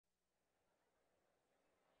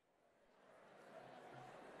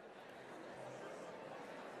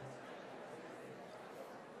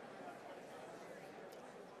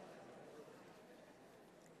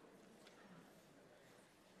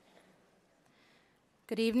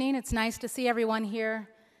Good evening. It's nice to see everyone here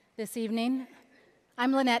this evening.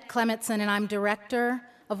 I'm Lynette Clementson, and I'm director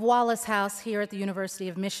of Wallace House here at the University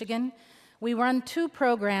of Michigan. We run two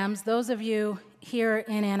programs. Those of you here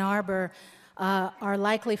in Ann Arbor are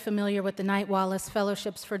likely familiar with the Knight Wallace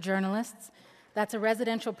Fellowships for Journalists. That's a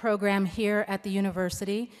residential program here at the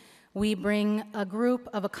university. We bring a group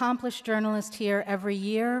of accomplished journalists here every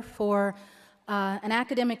year for an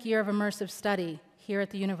academic year of immersive study here at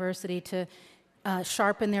the university to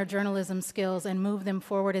sharpen their journalism skills and move them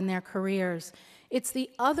forward in their careers. It's the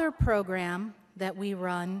other program that we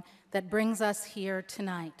run that brings us here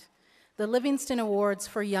tonight, the Livingston Awards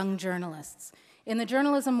for Young Journalists. In the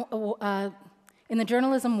journalism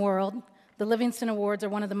world, the Livingston Awards are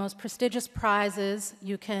one of the most prestigious prizes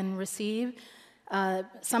you can receive.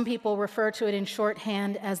 Some people refer to it in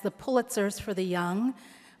shorthand as the Pulitzers for the young.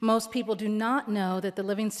 Most people do not know that the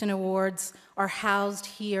Livingston Awards are housed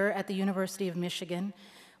here at the University of Michigan.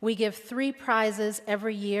 We give 3 prizes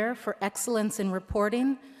every year for excellence in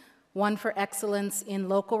reporting, 1 for excellence in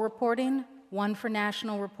local reporting, 1 for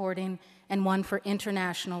national reporting, and 1 for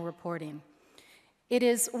international reporting. It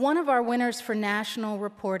is one of our winners for national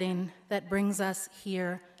reporting that brings us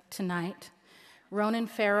here tonight. Ronan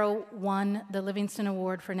Farrow won the Livingston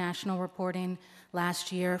Award for National Reporting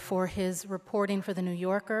last year for his reporting for The New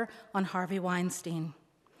Yorker on Harvey Weinstein.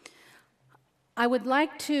 I would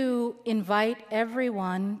like to invite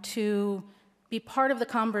everyone to be part of the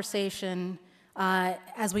conversation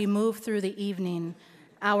as we move through the evening.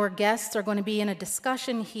 Our guests are going to be in a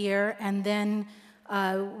discussion here, and then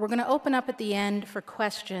we're going to open up at the end for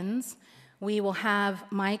questions. We will have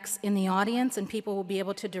mics in the audience, and people will be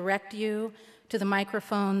able to direct you to the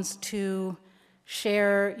microphones to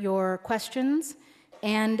share your questions.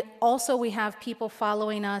 And also we have people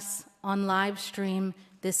following us on live stream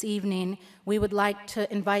this evening. We would like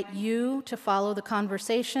to invite you to follow the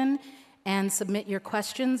conversation and submit your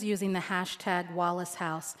questions using the hashtag Wallace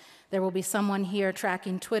House. There will be someone here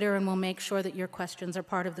tracking Twitter, and we'll make sure that your questions are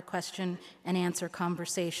part of the question and answer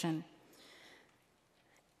conversation.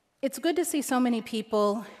 It's good to see so many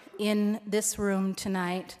people in this room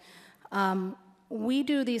tonight. We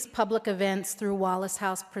do these public events through Wallace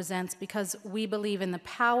House Presents because we believe in the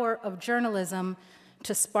power of journalism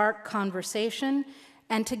to spark conversation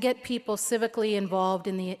and to get people civically involved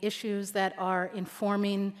in the issues that are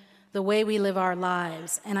informing the way we live our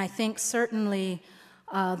lives. And I think certainly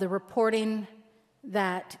the reporting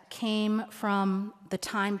that came from the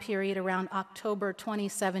time period around October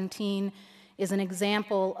 2017 is an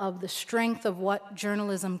example of the strength of what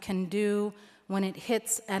journalism can do when it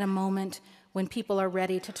hits at a moment when people are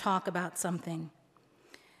ready to talk about something.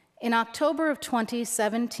 In October of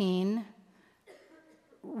 2017,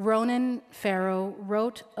 Ronan Farrow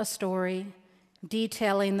wrote a story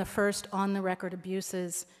detailing the first on-the-record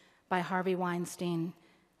abuses by Harvey Weinstein.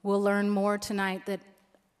 We'll learn more tonight that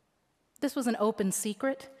this was an open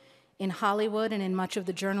secret in Hollywood and in much of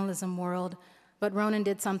the journalism world, but Ronan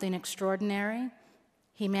did something extraordinary.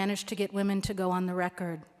 He managed to get women to go on the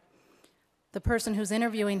record. The person who's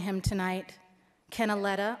interviewing him tonight, Ken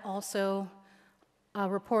Auletta, also a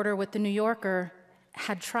reporter with The New Yorker,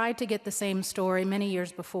 had tried to get the same story many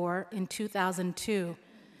years before in 2002.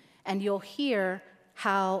 And you'll hear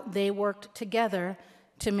how they worked together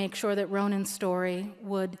to make sure that Ronan's story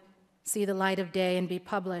would see the light of day and be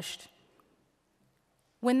published.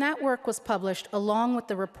 When that work was published, along with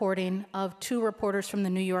the reporting of 2 reporters from the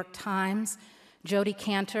New York Times, Jodi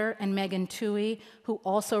Kantor and Megan Twohey, who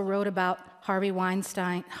also wrote about Harvey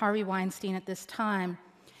Weinstein at this time,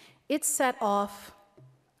 it set off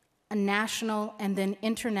a national and then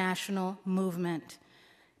international movement,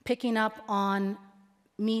 picking up on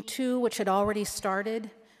Me Too, which had already started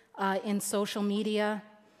in social media,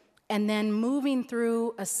 and then moving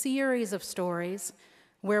through a series of stories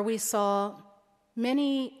where we saw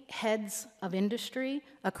many heads of industry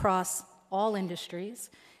across all industries,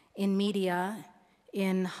 in media,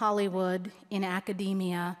 in Hollywood, in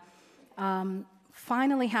academia,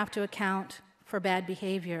 finally have to account for bad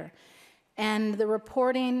behavior. And the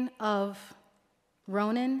reporting of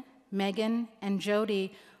Ronan, Megan, and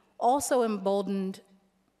Jodi also emboldened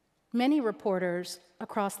many reporters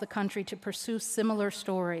across the country to pursue similar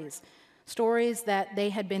stories, stories that they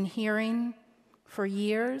had been hearing for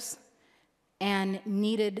years and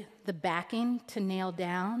needed the backing to nail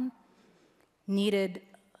down, needed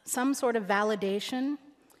some sort of validation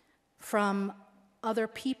from other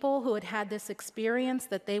people who had had this experience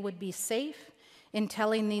that they would be safe in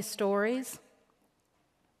telling these stories.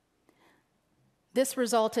 This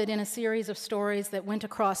resulted in a series of stories that went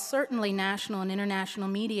across certainly national and international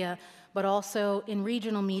media, but also in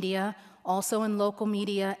regional media, also in local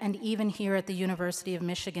media, and even here at the University of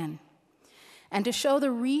Michigan. And to show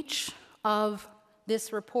the reach of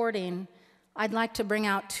this reporting, I'd like to bring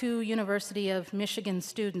out two University of Michigan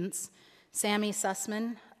students, Sammy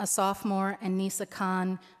Sussman, a sophomore, and Nisa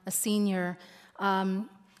Khan, a senior.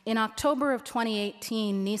 In October of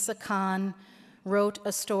 2018, Nisa Khan wrote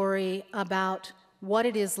a story about what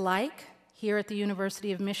it is like here at the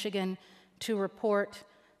University of Michigan to report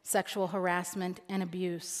sexual harassment and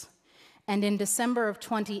abuse. And in December of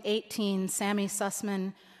 2018, Sammy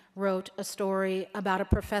Sussman wrote a story about a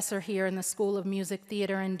professor here in the School of Music,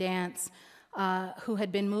 Theater, and Dance who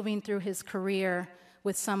had been moving through his career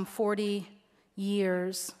with some 40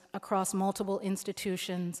 years across multiple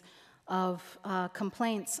institutions of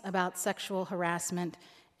complaints about sexual harassment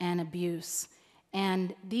and abuse.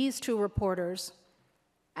 And these two reporters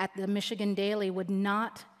at the Michigan Daily would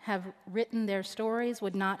not have written their stories,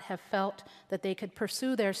 would not have felt that they could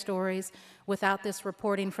pursue their stories without this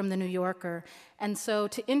reporting from the New Yorker. And so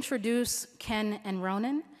to introduce Ken and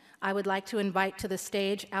Ronan, I would like to invite to the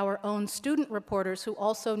stage our own student reporters who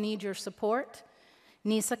also need your support,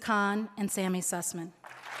 Nisa Khan and Sammy Sussman.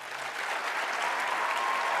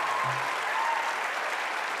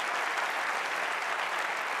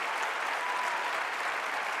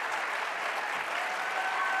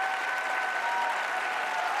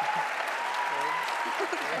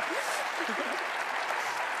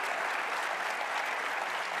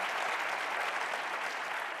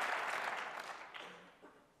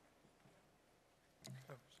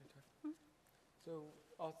 So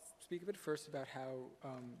I'll speak a bit first about how.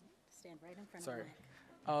 Stand right in front sorry. of the mic.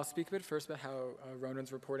 I'll speak a bit first about how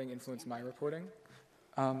Ronan's reporting influenced my reporting.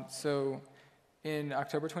 So in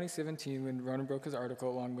October 2017, when Ronan broke his article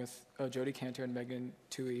along with Jodi Kantor and Megan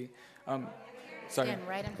Twohey, sorry. Stand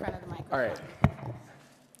right in front of the microphone. All right.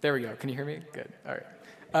 There we go. Can you hear me? Good. All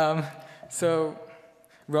right. So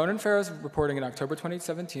Ronan Farrow's reporting in October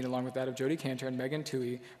 2017, along with that of Jodi Kantor and Megan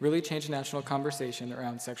Twohey, really changed the national conversation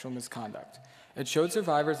around sexual misconduct. It showed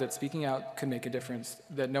survivors that speaking out could make a difference,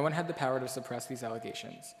 that no one had the power to suppress these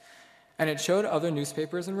allegations. And it showed other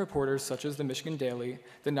newspapers and reporters, such as the Michigan Daily,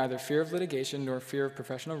 that neither fear of litigation nor fear of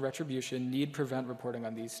professional retribution need prevent reporting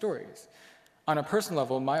on these stories. On a personal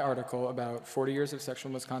level, my article about 40 years of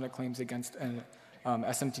sexual misconduct claims against an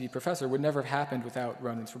SMTD professor would never have happened without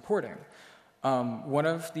Ronan's reporting. One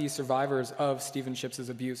of the survivors of Stephen Shipps's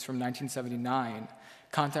abuse from 1979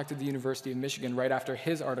 contacted the University of Michigan right after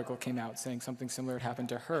his article came out saying something similar had happened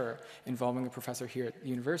to her involving a professor here at the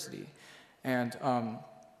university. And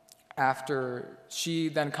after she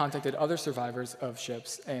then contacted other survivors of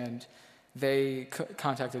Shipps, and they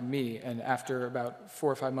contacted me, and after about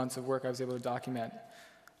 4 or 5 months of work, I was able to document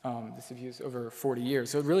this abuse over 40 years.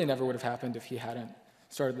 So it really never would have happened if he hadn't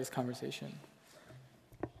started this conversation.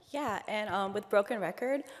 Yeah, and with Broken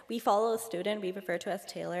Record, we follow a student we refer to as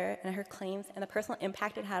Taylor and her claims and the personal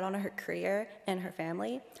impact it had on her career and her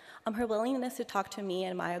family. Her willingness to talk to me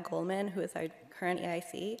and Maya Goldman, who is our current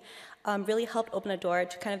EIC, really helped open a door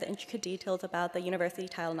to kind of the intricate details about the University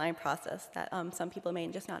Title IX process that some people may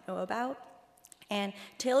just not know about. And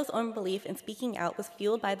Taylor's own belief in speaking out was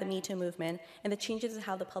fueled by the Me Too movement and the changes in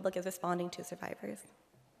how the public is responding to survivors.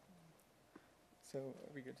 So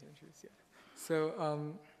are we good to introduce? Yeah.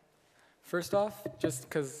 So first off, just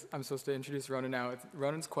because I'm supposed to introduce Ronan now,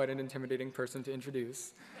 Ronan's quite an intimidating person to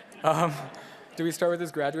introduce. Do we start with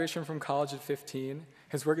his graduation from college at 15,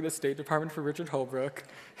 his work at the State Department for Richard Holbrooke,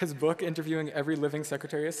 his book interviewing every living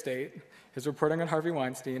Secretary of State, his reporting on Harvey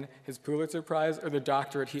Weinstein, his Pulitzer Prize, or the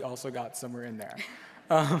doctorate he also got somewhere in there.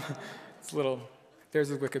 It's a little, there's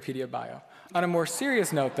his Wikipedia bio. On a more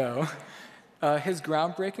serious note, though, his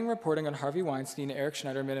groundbreaking reporting on Harvey Weinstein, Eric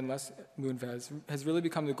Schneiderman, and Les Moonves has really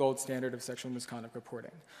become the gold standard of sexual misconduct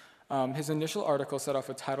reporting. His initial article set off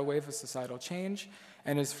a tidal wave of societal change,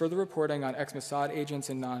 and his further reporting on ex-Mossad agents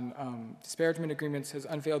and non-disparagement agreements has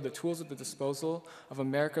unveiled the tools at the disposal of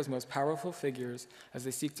America's most powerful figures as they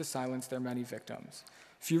seek to silence their many victims.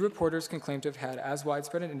 Few reporters can claim to have had as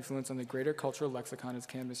widespread an influence on the greater cultural lexicon as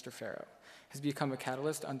can Mr. Farrow. He has become a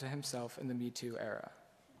catalyst unto himself in the Me Too era.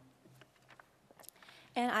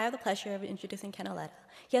 And I have the pleasure of introducing Ken Auletta.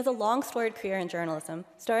 He has a long storied career in journalism,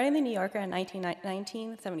 starting in The New Yorker in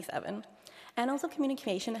 1977. And also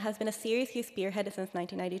communication has been a series he's spearheaded since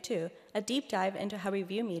 1992, a deep dive into how we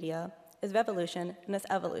view media, its revolution, and its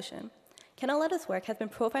evolution. Ken Auletta's work has been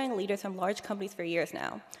profiling leaders from large companies for years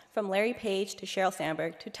now, from Larry Page to Sheryl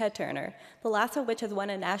Sandberg to Ted Turner, the last of which has won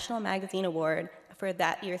a National Magazine Award for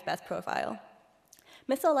that year's best profile.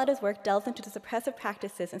 Ms. Auletta's work delves into the suppressive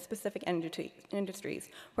practices in specific industries,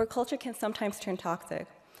 where culture can sometimes turn toxic.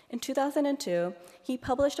 In 2002, he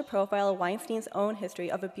published a profile of Weinstein's own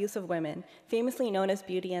history of abuse of women, famously known as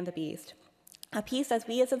Beauty and the Beast, a piece that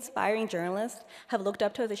we as aspiring journalists have looked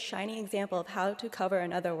up to as a shining example of how to cover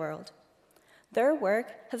another world. Their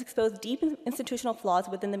work has exposed deep institutional flaws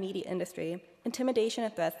within the media industry, intimidation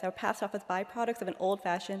and threats that are passed off as byproducts of an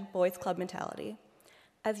old-fashioned boys' club mentality.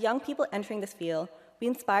 As young people entering this field, we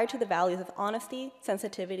inspire to the values of honesty,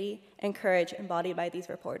 sensitivity, and courage embodied by these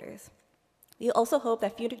reporters. We also hope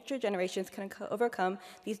that future generations can overcome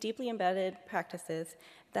these deeply embedded practices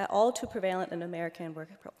that are all too prevalent in the American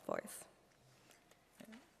workforce.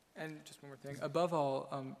 And just one more thing. Above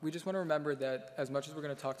all, we just want to remember that as much as we're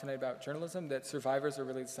going to talk tonight about journalism, that survivors are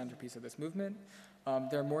really the centerpiece of this movement.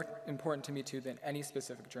 They're more important to me, too, than any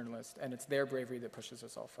specific journalist, and it's their bravery that pushes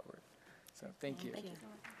us all forward. So thank you. Thank you.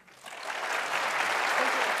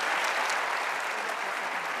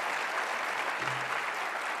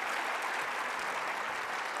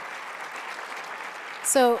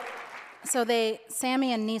 So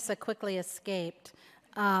Sammy and Nisa quickly escaped.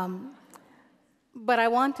 But I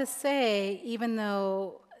want to say, even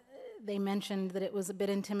though they mentioned that it was a bit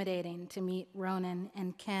intimidating to meet Ronan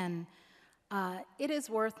and Ken, it is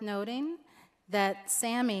worth noting that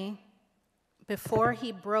Sammy, before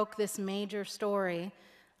he broke this major story,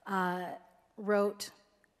 wrote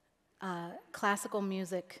classical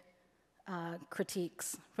music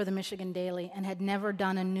critiques for the Michigan Daily and had never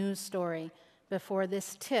done a news story before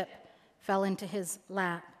this tip fell into his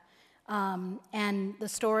lap. And the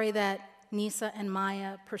story that Nisa and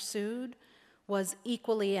Maya pursued was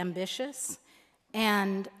equally ambitious,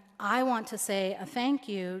 and I want to say a thank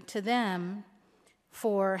you to them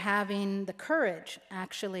for having the courage,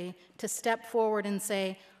 actually, to step forward and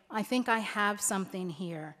say, I think I have something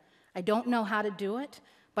here. I don't know how to do it,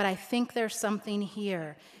 but I think there's something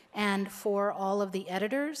here. And for all of the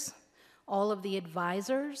editors, all of the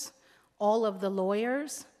advisors, all of the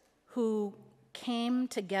lawyers who came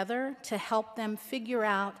together to help them figure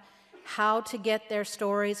out how to get their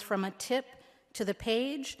stories from a tip to the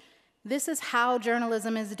page. This is how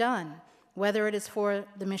journalism is done, whether it is for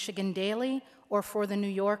the Michigan Daily or for the New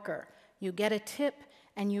Yorker. You get a tip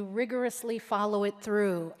and you rigorously follow it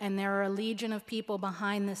through, and there are a legion of people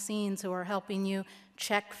behind the scenes who are helping you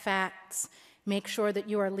check facts, make sure that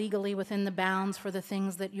you are legally within the bounds for the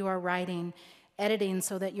things that you are writing, editing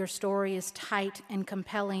so that your story is tight and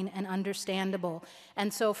compelling and understandable.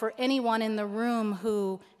 And so for anyone in the room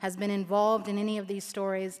who has been involved in any of these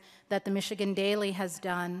stories that the Michigan Daily has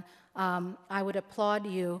done, I would applaud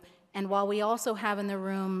you. And while we also have in the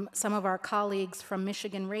room some of our colleagues from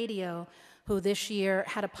Michigan Radio, who this year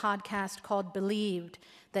had a podcast called Believed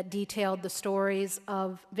that detailed the stories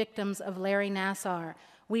of victims of Larry Nassar,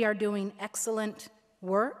 we are doing excellent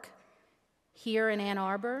work here in Ann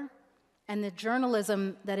Arbor. And the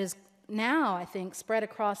journalism that is now, I think, spread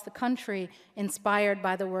across the country, inspired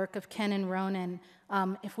by the work of Ken and Ronan.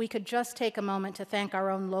 If we could just take a moment to thank our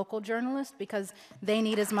own local journalists, because they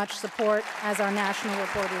need as much support as our national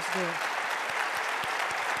reporters do.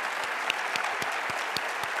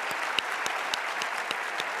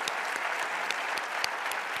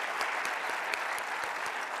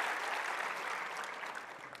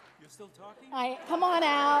 You're still talking? Come on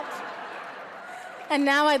out. And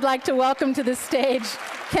now I'd like to welcome to the stage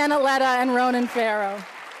Ken Auletta and Ronan Farrow.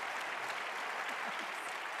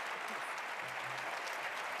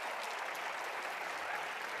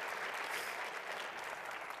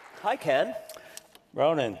 Hi, Ken.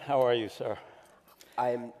 Ronan, how are you, sir?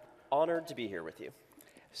 I'm honored to be here with you.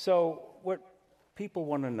 So, what people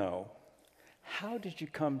want to know, how did you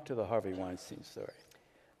come to the Harvey Weinstein story?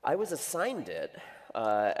 I was assigned it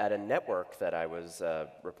at a network that I was a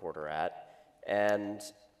reporter at, and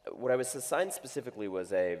what I was assigned specifically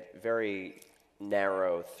was a very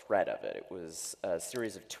narrow thread of it. It was a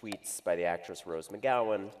series of tweets by the actress Rose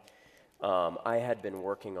McGowan. I had been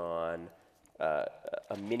working on a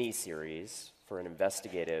mini-series for an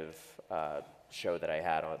investigative show that I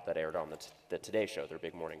had that aired on the Today Show, their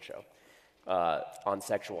big morning show, on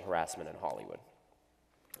sexual harassment in Hollywood.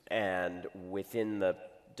 And within the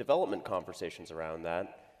development conversations around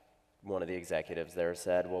that, one of the executives there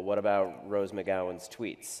said, well, what about Rose McGowan's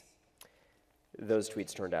tweets? Those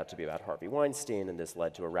tweets turned out to be about Harvey Weinstein, and this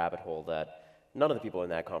led to a rabbit hole that none of the people in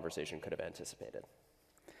that conversation could have anticipated.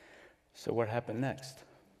 So what happened next?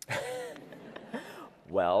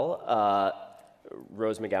 Well,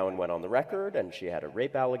 Rose McGowan went on the record, and she had a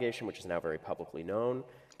rape allegation, which is now very publicly known.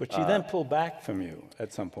 But she then pulled back from you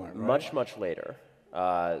at some point, right? Much, much later.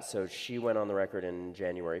 So she went on the record in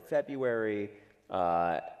January, February,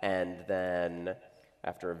 and then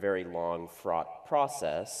after a very long, fraught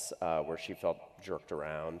process where she felt jerked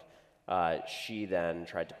around, she then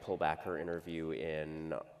tried to pull back her interview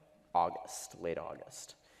in August, late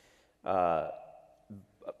August.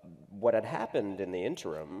 What had happened in the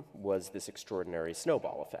interim was this extraordinary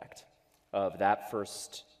snowball effect of that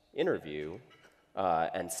first interview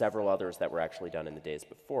and several others that were actually done in the days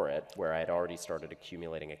before it, where I had already started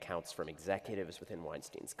accumulating accounts from executives within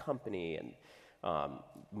Weinstein's company, and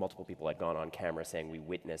multiple people had gone on camera saying we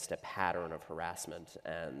witnessed a pattern of harassment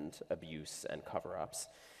and abuse and cover-ups.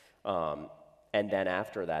 And then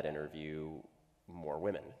after that interview, more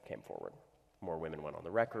women came forward. More women went on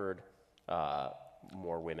the record.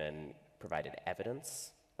 More women provided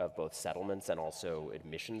evidence of both settlements and also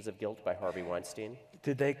admissions of guilt by Harvey Weinstein.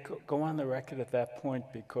 Did they go on the record at that point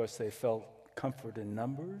because they felt comfort in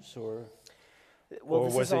numbers, or Well, or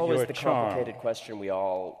this was is it always your the charm? complicated question we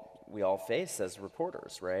all face as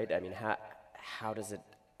reporters, right? I mean, how does it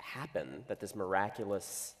happen that this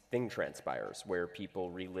miraculous thing transpires where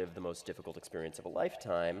people relive the most difficult experience of a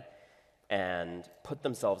lifetime and put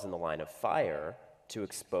themselves in the line of fire to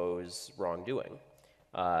expose wrongdoing?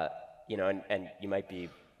 You know, and you might be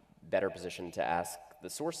better positioned to ask the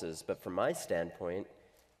sources, but from my standpoint,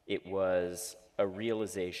 it was a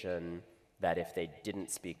realization that if they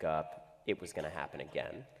didn't speak up, it was going to happen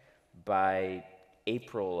again. By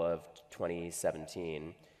April of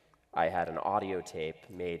 2017, I had an audio tape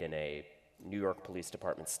made in a New York Police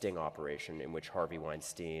Department sting operation in which Harvey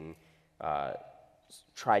Weinstein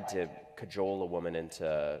tried to cajole a woman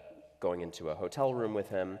into going into a hotel room with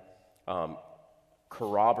him,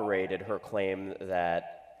 corroborated her claim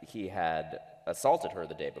that he had assaulted her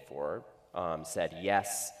the day before, said,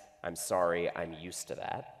 yes, I'm sorry, I'm used to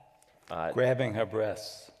that. Grabbing her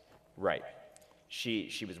breasts. Right.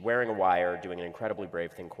 She was wearing a wire, doing an incredibly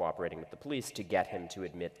brave thing, cooperating with the police to get him to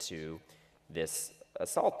admit to this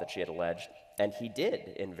assault that she had alleged, and he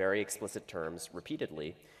did in very explicit terms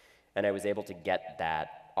repeatedly, and I was able to get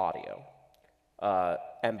that audio.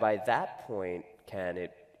 And by that point, Ken,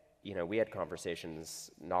 you know, we had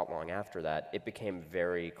conversations not long after that. It became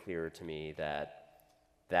very clear to me that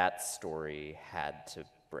that story had to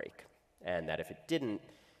break, and that if it didn't,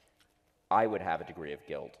 I would have a degree of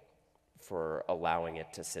guilt for allowing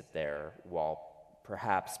it to sit there while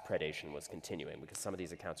perhaps predation was continuing, because some of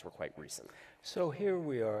these accounts were quite recent. So here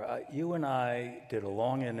we are. You and I did a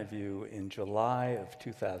long interview in July of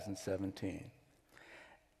 2017,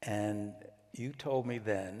 and you told me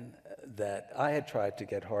then that I had tried to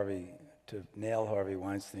get Harvey to nail Harvey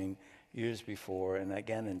Weinstein years before, and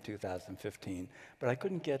again in 2015, but I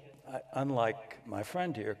couldn't get, unlike my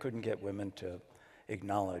friend here, couldn't get women to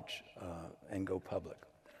acknowledge and go public.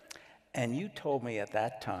 And you told me at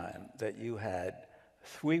that time that you had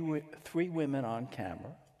three women on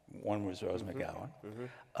camera. One was Rose McGowan,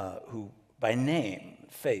 who by name,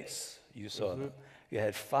 face, you saw them. You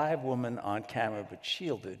had 5 women on camera but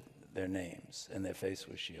shielded their names, and their face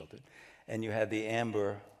was shielded. And you had the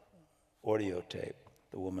Amber audio tape,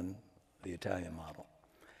 the woman, the Italian model.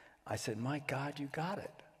 I said, my God, you got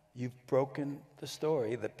it. You've broken the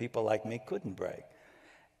story that people like me couldn't break.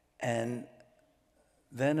 And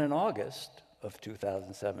then in August of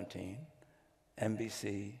 2017,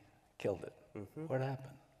 NBC killed it. What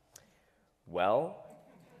happened? Well,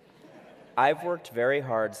 I've worked very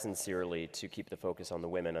hard sincerely to keep the focus on the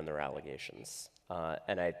women and their allegations.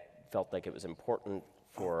 And I felt like it was important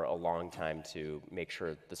for a long time to make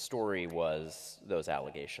sure the story was those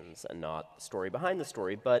allegations and not the story behind the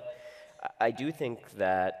story. But I do think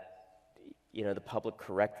that, you know, the public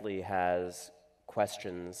correctly has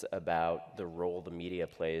questions about the role the media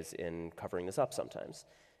plays in covering this up sometimes.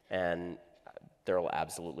 And there will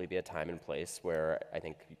absolutely be a time and place where I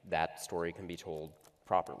think that story can be told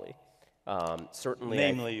properly. Certainly,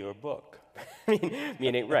 Namely your book.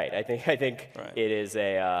 meaning right. I think Right. it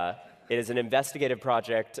is an investigative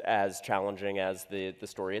project as challenging as the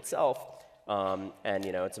story itself. And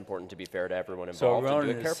you know, it's important to be fair to everyone involved. So and do Ronan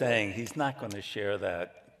it is carefully. saying he's not going to share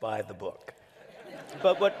that by the book.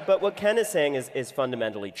 But what Ken is saying is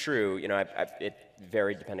fundamentally true. You know, it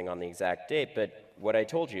varied depending on the exact date, but what I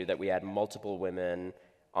told you, that we had multiple women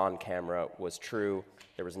on camera, was true.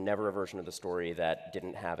 There was never a version of the story that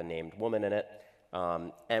didn't have a named woman in it.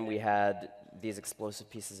 And we had these explosive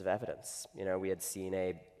pieces of evidence. You know, we had seen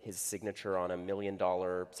his signature on $1 million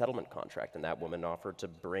settlement contract, and that woman offered to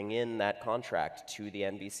bring in that contract to the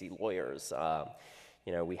NBC lawyers.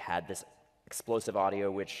 You know, we had this explosive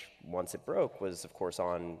audio, which once it broke was, of course,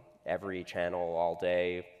 on every channel all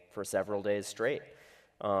day for several days straight.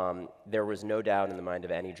 There was no doubt in the mind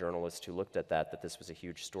of any journalist who looked at that this was a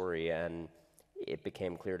huge story, and it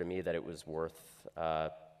became clear to me that it was worth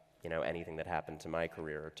anything that happened to my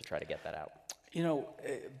career to try to get that out. You know,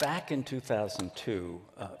 back in 2002,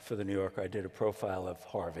 for The New Yorker, I did a profile of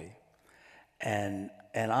Harvey. And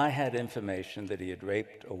I had information that he had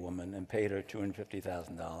raped a woman and paid her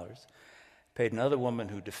 $250,000, paid another woman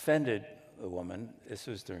who defended the woman. This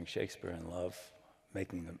was during Shakespeare in Love,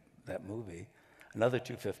 making that movie. Another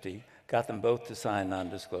 $250, got them both to sign a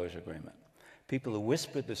non-disclosure agreement. People who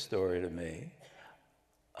whispered the story to me,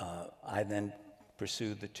 I then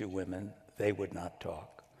pursued the two women. They would not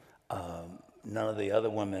talk. None of the other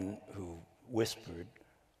women who whispered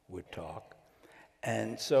would talk.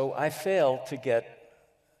 And so I failed to get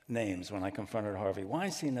names. When I confronted Harvey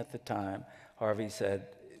Weinstein at the time, Harvey said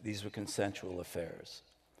these were consensual affairs.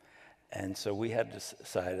 And so we had to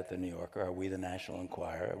decide at The New Yorker, are we the National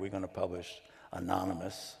Enquirer? Are we going to publish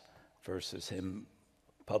anonymous versus him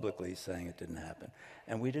publicly saying it didn't happen?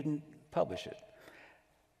 And we didn't publish it.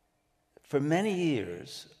 For many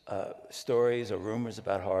years, stories or rumors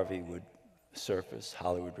about Harvey would surface,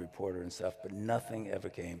 Hollywood Reporter and stuff, but nothing ever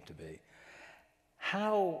came to be.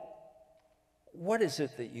 What is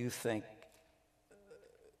it that you think,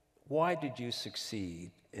 why did you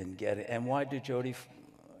succeed in getting, and why did Jody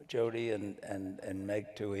and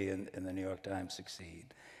Meg Toohey in the New York Times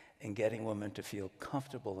succeed in getting women to feel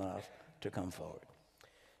comfortable enough to come forward?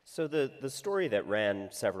 So the story that ran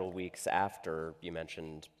several weeks after you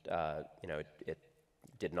mentioned, it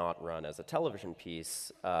did not run as a television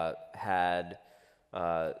piece, had,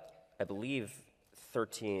 I believe,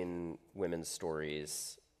 13 women's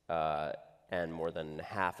stories, and more than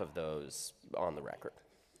half of those on the record.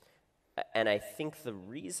 And I think the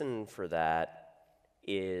reason for that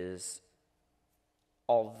is,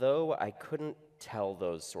 although I couldn't tell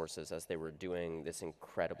those sources as they were doing this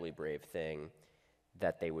incredibly brave thing,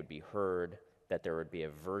 that they would be heard, that there would be a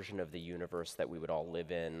version of the universe that we would all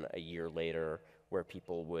live in a year later where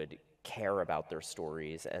people would care about their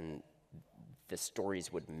stories and the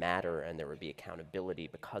stories would matter and there would be accountability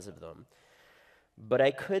because of them. But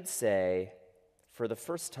I could say, for the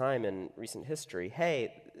first time in recent history,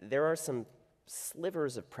 hey, there are some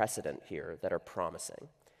slivers of precedent here that are promising.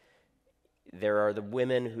 There are the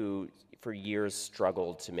women who, for years,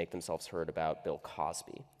 struggled to make themselves heard about Bill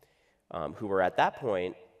Cosby, who were at that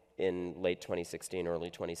point, in late 2016, early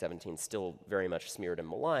 2017, still very much smeared and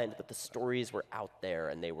maligned, but the stories were out there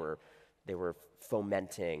and they were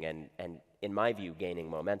fomenting and in my view, gaining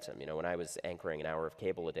momentum. You know, when I was anchoring an hour of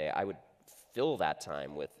cable a day, I would fill that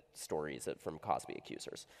time with stories from Cosby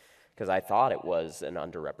accusers, because I thought it was an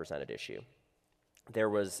underrepresented issue. There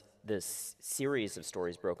was this series of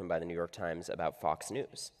stories broken by the New York Times about Fox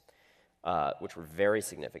News, which were very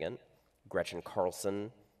significant. Gretchen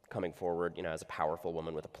Carlson coming forward, as a powerful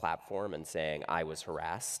woman with a platform and saying, I was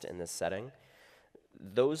harassed in this setting.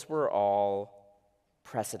 Those were all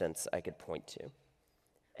precedents I could point to.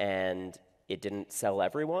 And it didn't sell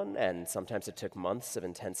everyone, and sometimes it took months of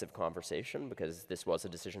intensive conversation because this was a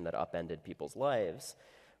decision that upended people's lives.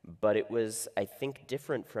 But it was, I think,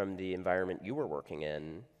 different from the environment you were working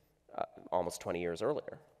in almost 20 years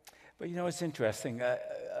earlier. But it's interesting.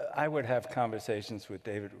 I would have conversations with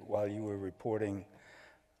David while you were reporting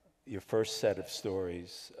your first set of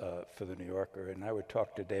stories for The New Yorker, and I would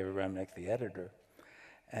talk to David Remnick, the editor,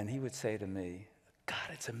 and he would say to me, God,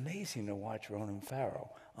 it's amazing to watch Ronan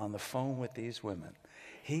Farrow on the phone with these women.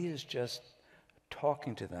 He is just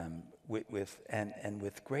talking to them with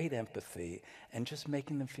great empathy and just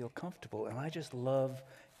making them feel comfortable. And I just love,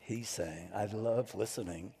 he's saying, I love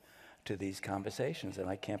listening to these conversations. And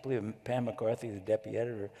I can't believe it. Pam McCarthy, the deputy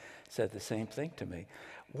editor, said the same thing to me.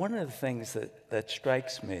 One of the things that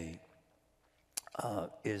strikes me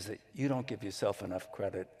is that you don't give yourself enough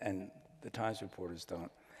credit, and the Times reporters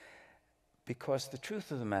don't. Because the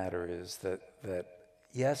truth of the matter is that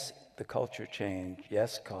yes, the culture changed,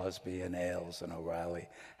 yes, Cosby and Ailes and O'Reilly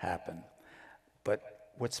happened, but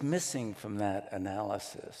what's missing from that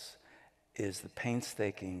analysis is the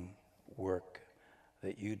painstaking work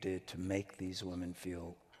that you did to make these women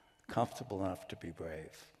feel comfortable enough to be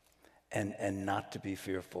brave and not to be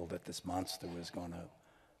fearful that this monster was going to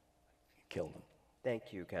kill them.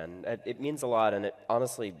 Thank you, Ken. It means a lot, and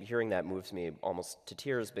honestly, hearing that moves me almost to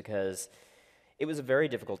tears because it was a very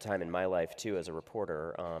difficult time in my life, too, as a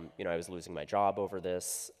reporter. I was losing my job over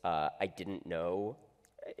this. I didn't know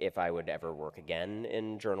if I would ever work again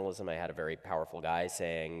in journalism. I had a very powerful guy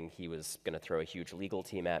saying he was going to throw a huge legal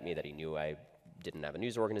team at me, that he knew I didn't have a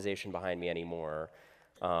news organization behind me anymore,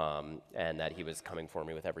 and that he was coming for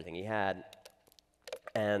me with everything he had.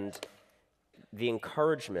 And the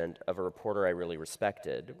encouragement of a reporter I really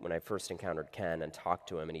respected when I first encountered Ken and talked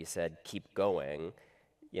to him, and he said, keep going,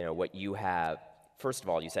 what you have, first of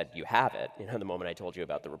all, you said you have it, the moment I told you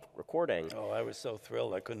about the recording. Oh, I was so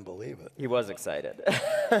thrilled, I couldn't believe it. He was excited.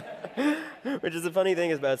 Which is the funny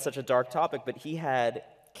thing is about such a dark topic, but he had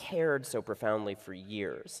cared so profoundly for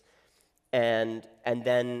years. And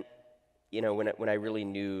then, when I really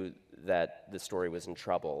knew that the story was in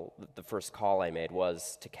trouble, the first call I made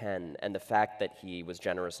was to Ken, and the fact that he was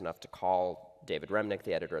generous enough to call David Remnick,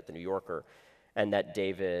 the editor at The New Yorker, and that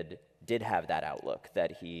David did have that outlook,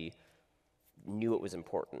 that he knew it was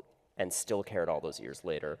important and still cared all those years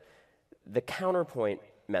later. The counterpoint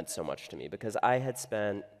meant so much to me because I had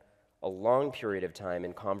spent a long period of time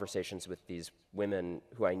in conversations with these women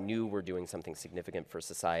who I knew were doing something significant for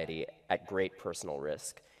society at great personal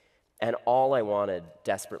risk. And all I wanted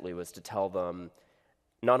desperately was to tell them,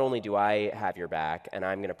 not only do I have your back and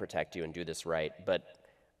I'm going to protect you and do this right, but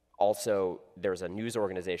also there's a news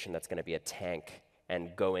organization that's going to be a tank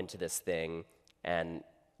and go into this thing, and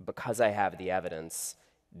because I have the evidence,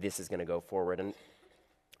 this is going to go forward. And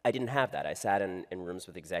I didn't have that. I sat in rooms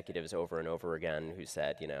with executives over and over again who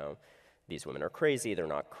said, these women are crazy, they're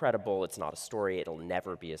not credible, it's not a story, it'll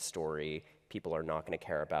never be a story, people are not going to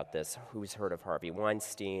care about this, who's heard of Harvey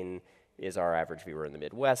Weinstein, is our average viewer in the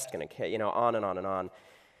Midwest going to care, on and on and on.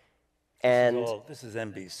 And this is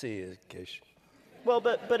NBC, in case well,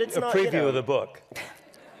 but it's a not preview of the book.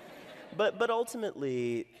 But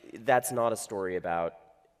ultimately, that's not a story about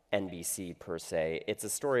NBC per se. It's a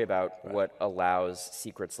story about what allows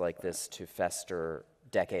secrets like this to fester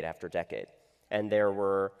decade after decade. And there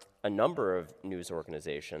were a number of news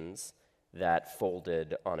organizations that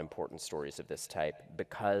folded on important stories of this type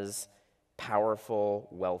because powerful,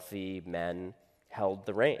 wealthy men held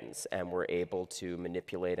the reins and were able to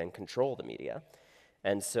manipulate and control the media.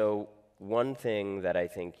 And so one thing that I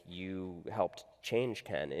think you helped change,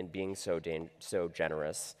 Ken, in being so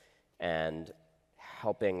generous and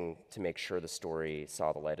helping to make sure the story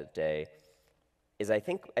saw the light of day is I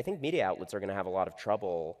think media outlets are going to have a lot of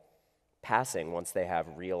trouble passing once they have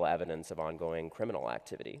real evidence of ongoing criminal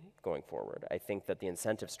activity going forward. I think that the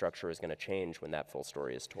incentive structure is going to change when that full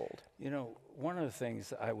story is told. One of the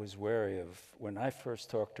things I was wary of when I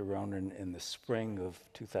first talked to Ronan in the spring of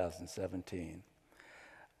 2017,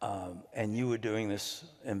 and you were doing this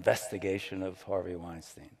investigation of Harvey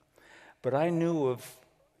Weinstein, but I knew of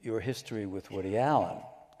your history with Woody Allen.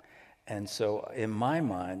 And so in my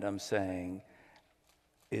mind, I'm saying,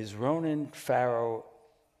 is Ronan Farrow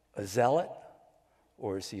a zealot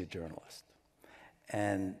or is he a journalist?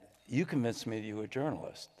 And you convinced me that you were a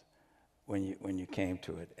journalist when you came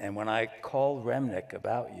to it. And when I called Remnick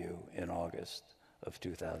about you in August of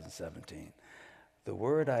 2017, the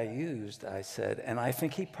word I used, I said, and I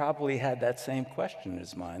think he probably had that same question in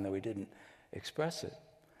his mind, though he didn't express it.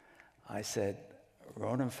 I said,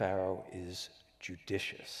 Ronan Farrow is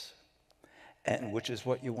judicious, and which is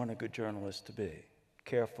what you want a good journalist to be.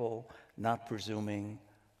 Careful, not presuming,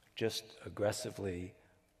 just aggressively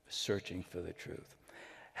searching for the truth.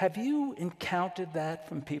 Have you encountered that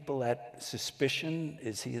from people, that suspicion,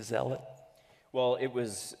 is he a zealot? Well, it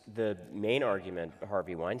was the main argument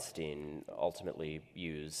Harvey Weinstein ultimately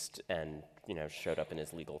used and, showed up in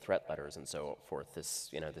his legal threat letters and so forth. This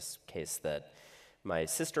case that my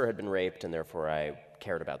sister had been raped and therefore I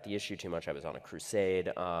cared about the issue too much. I was on a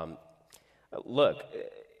crusade. Look,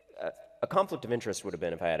 a conflict of interest would have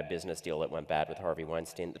been if I had a business deal that went bad with Harvey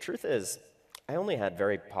Weinstein. The truth is, I only had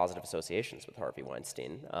very positive associations with Harvey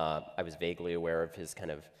Weinstein. I was vaguely aware of his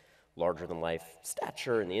kind of larger-than-life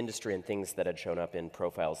stature in the industry and things that had shown up in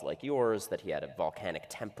profiles like yours, that he had a volcanic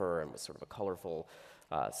temper and was sort of a colorful,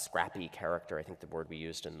 scrappy character. I think the word we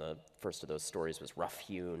used in the first of those stories was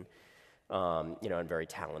rough-hewn, and very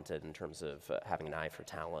talented in terms of having an eye for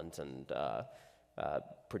talent and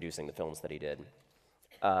producing the films that he did.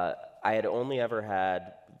 I had only ever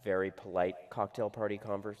had very polite cocktail party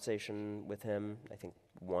conversation with him. I think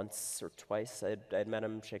once or twice I'd met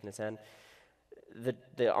him, shaking his hand.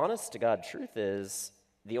 The honest-to-God truth is,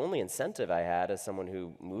 the only incentive I had as someone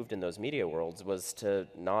who moved in those media worlds was to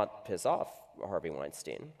not piss off Harvey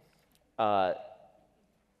Weinstein.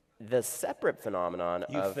 The separate phenomenon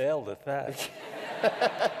You failed at that.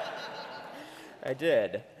 I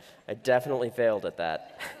did. I definitely failed at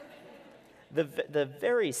that. The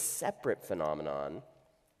very separate phenomenon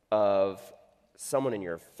of someone in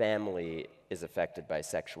your family is affected by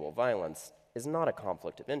sexual violence is not a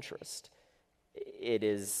conflict of interest. It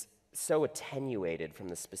is so attenuated from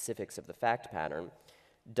the specifics of the fact pattern.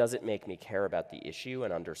 Does it make me care about the issue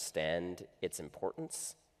and understand its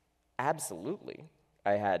importance? Absolutely.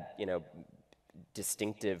 I had,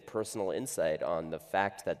 distinctive personal insight on the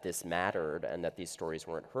fact that this mattered and that these stories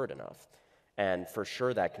weren't heard enough. And for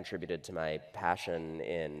sure that contributed to my passion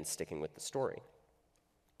in sticking with the story.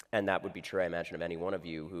 And that would be true, I imagine, of any one of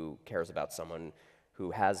you who cares about someone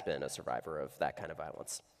who has been a survivor of that kind of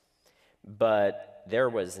violence. But there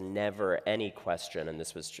was never any question, and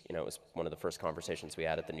this was, it was one of the first conversations we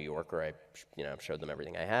had at the New Yorker. I, showed them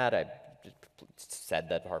everything I had. I said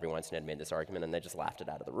that Harvey Weinstein had made this argument, and they just laughed it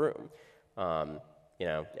out of the room.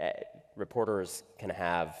 Reporters can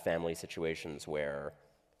have family situations where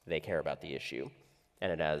they care about the issue,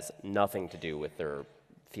 and it has nothing to do with their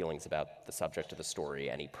feelings about the subject of the story,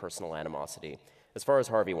 any personal animosity. As far as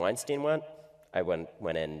Harvey Weinstein went, I went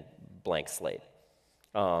in blank slate.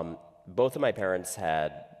 Both of my parents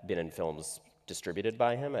had been in films distributed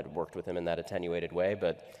by him. I'd worked with him in that attenuated way,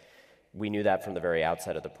 but we knew that from the very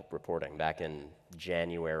outset of the reporting. Back in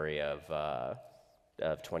January of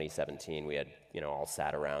 2017, we had all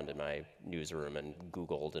sat around in my newsroom and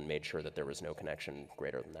Googled and made sure that there was no connection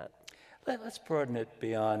greater than that. Let's broaden it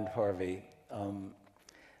beyond Harvey.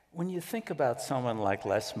 When you think about someone like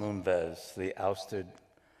Les Moonves, the ousted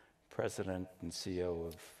president and CEO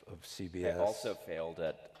of CBS. I also failed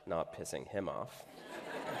at not pissing him off.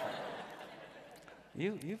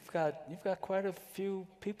 You've got quite a few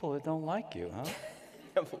people that don't like you, huh?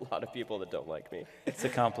 I have a lot of people that don't like me. It's a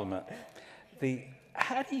compliment.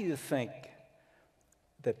 How do you think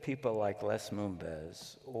that people like Les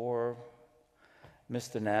Moonves or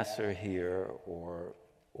Mr. Nasser here or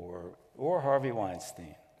Harvey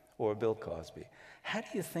Weinstein or Bill Cosby, how do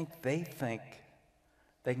you think they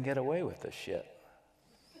can get away with this shit?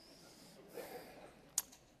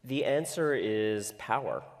 The answer is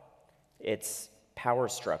power. It's power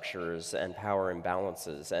structures and power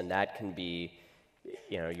imbalances, and that can be,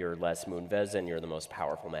 you're Les Moonves and you're the most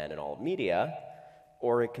powerful man in all of media,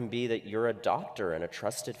 or it can be that you're a doctor and a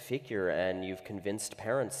trusted figure and you've convinced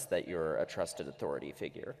parents that you're a trusted authority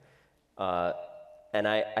figure. And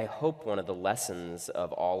I hope one of the lessons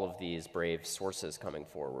of all of these brave sources coming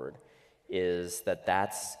forward is that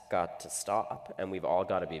that's got to stop, and we've all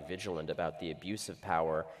got to be vigilant about the abuse of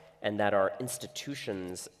power, and that our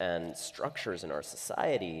institutions and structures in our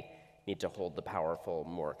society need to hold the powerful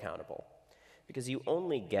more accountable. Because you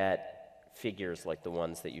only get figures like the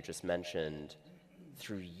ones that you just mentioned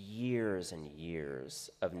through years and years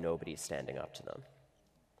of nobody standing up to them.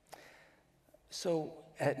 So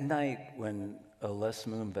at night when Les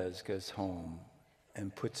Moonves goes home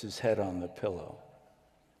and puts his head on the pillow,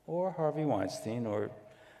 or Harvey Weinstein, or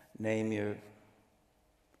name your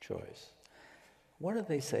choice, what do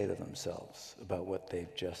they say to themselves about what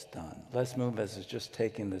they've just done? Les Moonves has just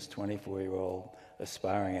taken this 24-year-old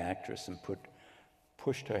aspiring actress and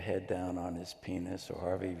pushed her head down on his penis, or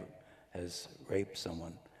Harvey has raped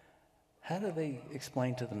someone. How do they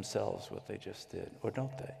explain to themselves what they just did, or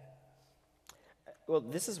don't they? Well,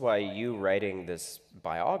 this is why you writing this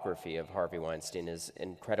biography of Harvey Weinstein is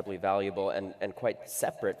incredibly valuable and quite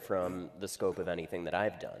separate from the scope of anything that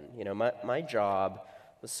I've done. My job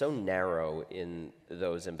was so narrow in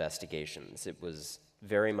those investigations. It was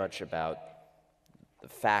very much about the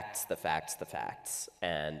facts,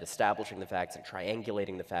 and establishing the facts and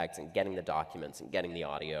triangulating the facts and getting the documents and getting the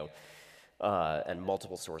audio and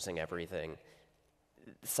multiple sourcing everything.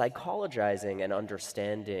 Psychologizing and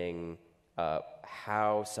understanding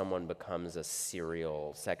how someone becomes a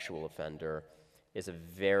serial sexual offender is a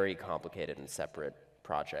very complicated and separate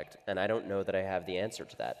project, and I don't know that I have the answer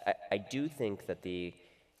to that. I do think that the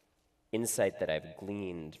insight that I've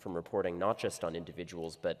gleaned from reporting not just on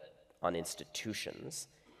individuals but on institutions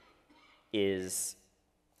is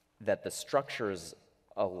that the structures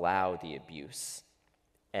allow the abuse,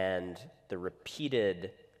 and the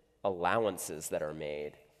repeated allowances that are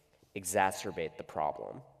made exacerbate the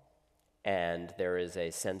problem. And there is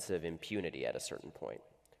a sense of impunity at a certain point,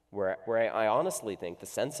 where I honestly think the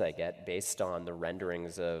sense I get, based on the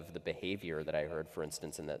renderings of the behavior that I heard, for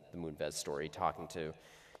instance, in the Moonves story, talking to,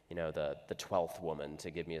 the 12th woman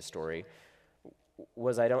to give me a story,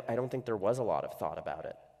 was I don't think there was a lot of thought about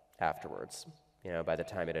it afterwards, by the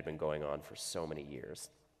time it had been going on for so many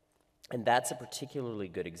years. And that's a particularly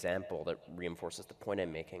good example that reinforces the point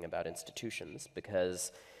I'm making about institutions,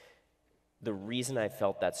 because the reason I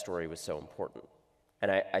felt that story was so important,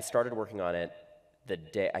 and I started working on it the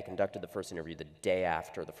day, I conducted the first interview the day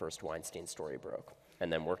after the first Weinstein story broke,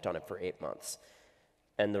 and then worked on it for 8 months.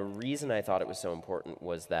 And the reason I thought it was so important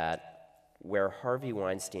was that where Harvey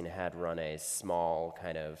Weinstein had run a small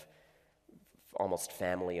kind of almost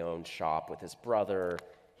family-owned shop with his brother,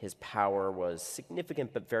 his power was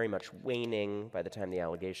significant but very much waning by the time the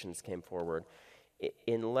allegations came forward.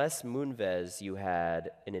 In Les Moonves, you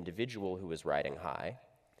had an individual who was riding high.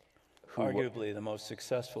 Arguably the most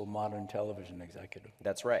successful modern television executive.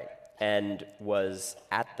 That's right. And was,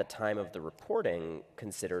 at the time of the reporting,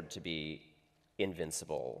 considered to be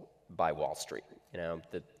invincible by Wall Street. You know,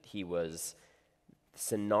 that he was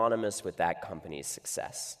synonymous with that company's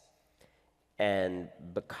success. And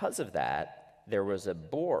because of that, there was a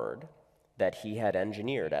board that he had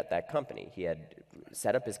engineered at that company. He had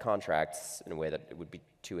set up his contracts in a way that it would be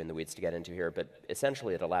too in the weeds to get into here, but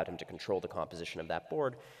essentially it allowed him to control the composition of that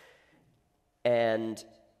board. And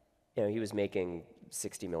you know, he was making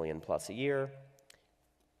 60 million plus a year.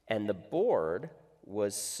 And the board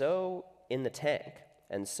was so in the tank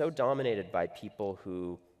and so dominated by people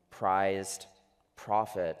who prized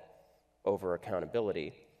profit over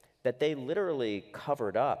accountability that they literally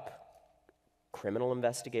covered up criminal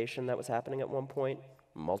investigation that was happening at one point,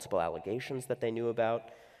 multiple allegations that they knew about.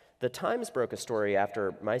 The Times broke a story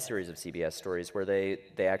after my series of CBS stories where they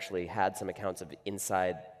actually had some accounts of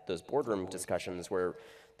inside those boardroom discussions where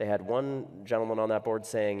they had one gentleman on that board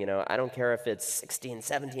saying, you know, I don't care if it's 16,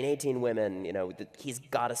 17, 18 women, you know, he's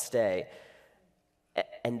got to stay.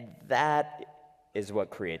 And that is what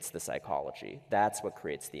creates the psychology. That's what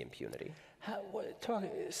creates the impunity.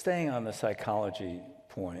 Staying on the psychology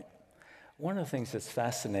point, one of the things that's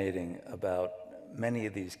fascinating about many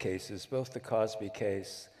of these cases, both the Cosby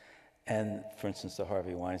case and, for instance, the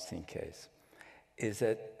Harvey Weinstein case, is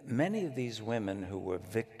that many of these women who were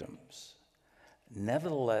victims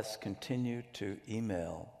nevertheless continued to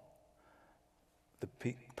email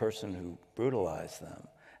the person who brutalized them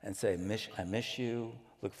and say, I miss you,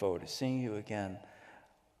 look forward to seeing you again.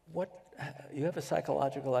 You have a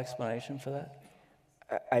psychological explanation for that?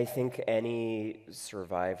 I think any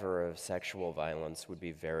survivor of sexual violence would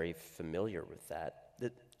be very familiar with that.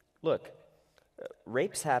 Look,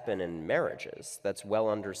 rapes happen in marriages. That's well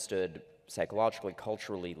understood psychologically,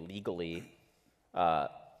 culturally, legally.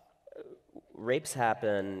 Rapes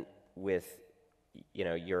happen with, you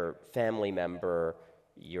know, your family member,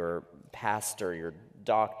 your pastor, your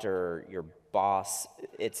doctor, your boss.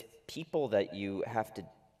 It's people that you have to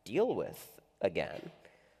deal with again.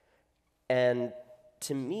 And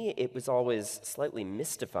to me, it was always slightly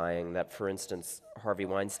mystifying that, for instance, Harvey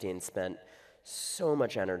Weinstein spent so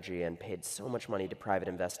much energy and paid so much money to private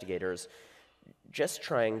investigators just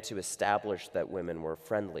trying to establish that women were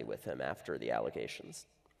friendly with him after the allegations.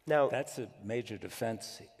 Now, that's a major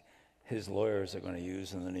defense his lawyers are going to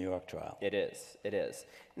use in the New York trial. It is.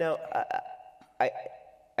 Now,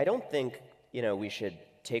 I don't think, you know, we should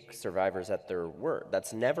take survivors at their word.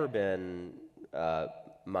 That's never been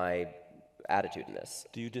my attitude in this.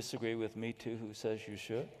 Do you disagree with Me Too, who says you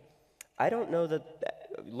should? I don't know that,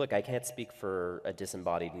 look, I can't speak for a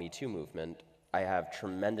disembodied Me Too movement. I have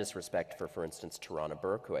tremendous respect for instance, Tarana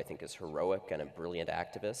Burke, who I think is heroic and a brilliant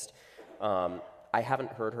activist. I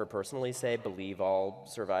haven't heard her personally say, believe all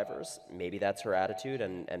survivors. Maybe that's her attitude,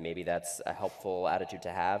 and maybe that's a helpful attitude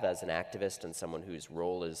to have as an activist and someone whose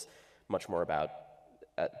role is much more about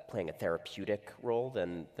playing a therapeutic role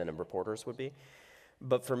than a reporter's would be.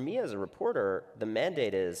 But for me as a reporter, the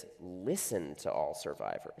mandate is listen to all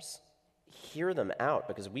survivors. Hear them out,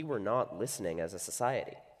 because we were not listening as a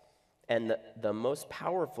society. And the most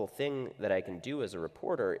powerful thing that I can do as a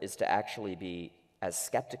reporter is to actually be as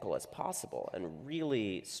skeptical as possible and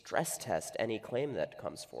really stress test any claim that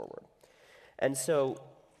comes forward. And so,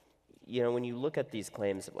 you know, when you look at these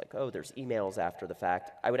claims of like, oh, there's emails after the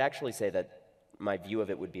fact, I would actually say that my view of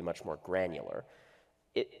it would be much more granular.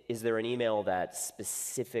 Is there an email that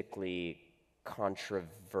specifically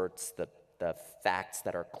controverts the facts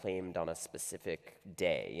that are claimed on a specific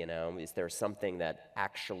day, you know? Is there something that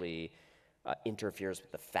actually interferes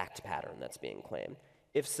with the fact pattern that's being claimed?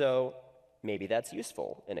 If so, maybe that's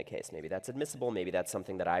useful in a case. Maybe that's admissible. Maybe that's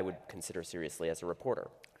something that I would consider seriously as a reporter.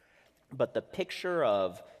 But the picture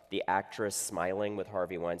of the actress smiling with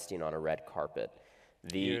Harvey Weinstein on a red carpet,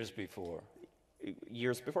 years before,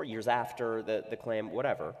 years after the claim,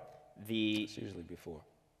 whatever. It's usually before.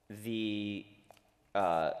 The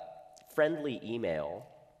friendly email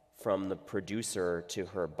from the producer to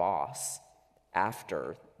her boss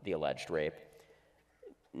after the alleged rape,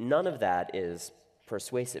 none of that is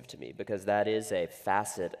persuasive to me, because that is a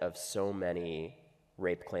facet of so many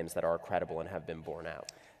rape claims that are credible and have been borne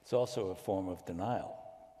out. It's also a form of denial.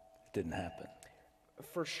 It didn't happen.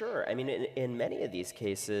 For sure. I mean, in many of these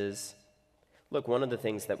cases, look, one of the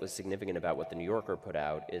things that was significant about what the New Yorker put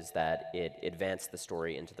out is that it advanced the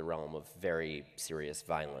story into the realm of very serious,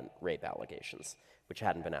 violent rape allegations, which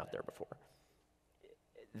hadn't been out there before.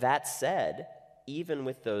 That said, even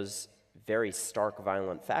with those very stark,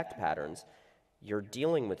 violent fact patterns, you're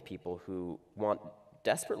dealing with people who want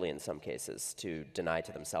desperately in some cases to deny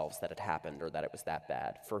to themselves that it happened or that it was that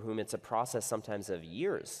bad, for whom it's a process sometimes of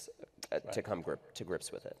years to come to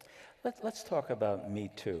grips with it. Let's talk about Me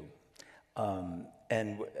Too.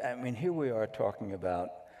 And I mean, here we are talking about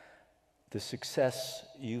the success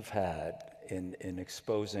you've had in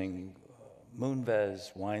exposing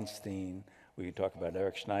Moonves, Weinstein. We can talk about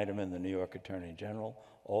Eric Schneiderman, the New York Attorney General,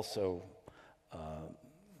 also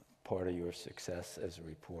part of your success as a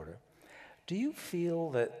reporter. Do you feel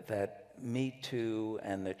that Me Too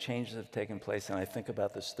and the changes that have taken place, and I think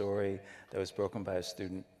about the story that was broken by a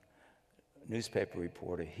student newspaper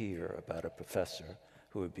reporter here about a professor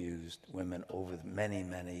who abused women over many,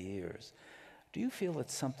 many years. Do you feel that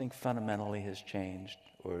something fundamentally has changed,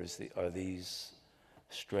 or are these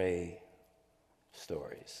stray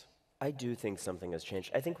stories? I do think something has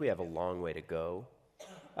changed. I think we have a long way to go.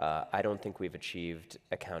 I don't think we've achieved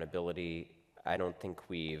accountability. I don't think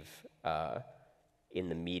we've, in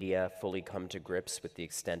the media, fully come to grips with the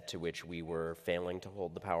extent to which we were failing to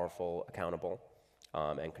hold the powerful accountable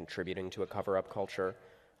and contributing to a cover-up culture.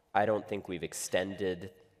 I don't think we've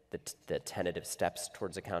extended the tentative steps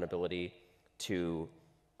towards accountability to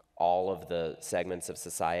all of the segments of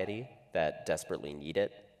society that desperately need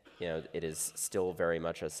it. You know, it is still very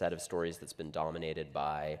much a set of stories that's been dominated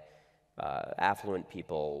by affluent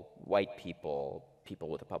people, white people, people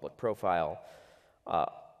with a public profile.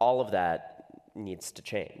 All of that needs to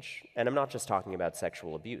change. And I'm not just talking about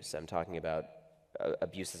sexual abuse. I'm talking about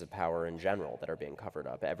abuses of power in general that are being covered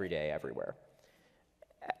up every day, everywhere.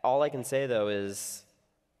 All I can say, though, is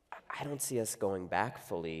I don't see us going back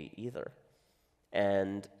fully either.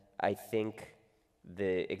 And I think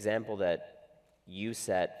the example that you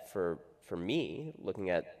set for me, looking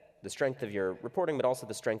at the strength of your reporting, but also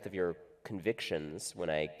the strength of your convictions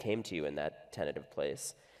when I came to you in that tentative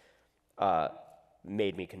place,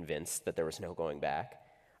 made me convinced that there was no going back.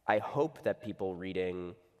 I hope that people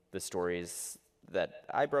reading the stories that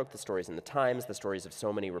I broke, the stories in the Times, the stories of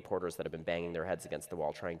so many reporters that have been banging their heads against the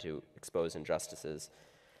wall trying to expose injustices,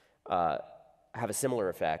 have a similar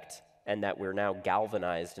effect, and that we're now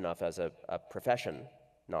galvanized enough as a profession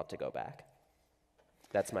not to go back.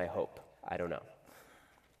 That's my hope. I don't know.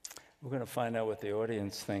 We're going to find out what the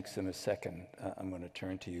audience thinks in a second. I'm going to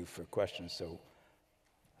turn to you for questions, so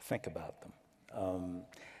think about them.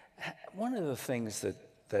 One of the things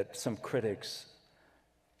that some critics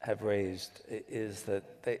have raised is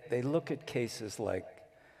that they look at cases like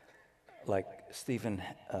Stephen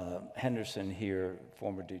Henderson here,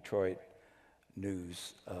 former Detroit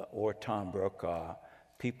News, or Tom Brokaw,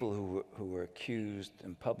 people who were accused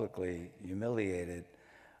and publicly humiliated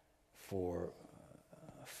for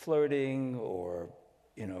flirting or,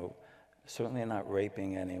 certainly not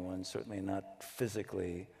raping anyone, certainly not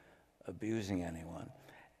physically abusing anyone.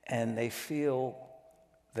 And they feel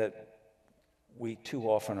that we too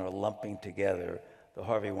often are lumping together the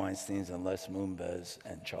Harvey Weinsteins and Les Moonves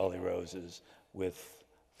and Charlie Roses with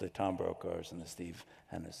the Tom Brokaws and the Steve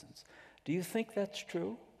Hendersons. Do you think that's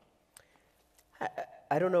true?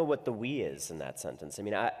 I don't know what the we is in that sentence. I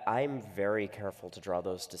mean, I'm very careful to draw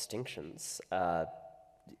those distinctions. The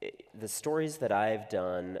stories that I've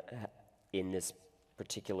done in this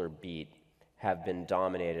particular beat have been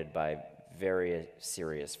dominated by very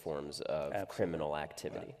serious forms of criminal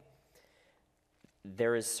activity. Right.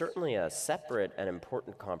 There is certainly a separate and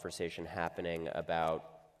important conversation happening about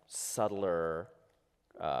subtler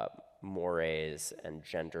mores and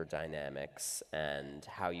gender dynamics and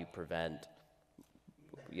how you prevent,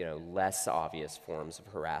 less obvious forms of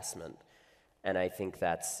harassment. And I think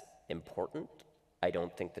that's important. I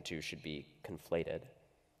don't think the two should be conflated.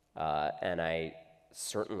 And I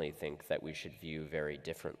certainly think that we should view very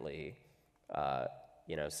differently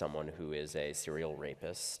someone who is a serial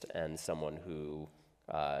rapist and someone who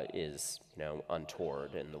is,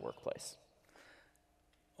 untoward in the workplace.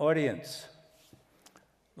 Audience,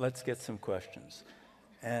 let's get some questions.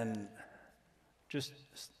 And just,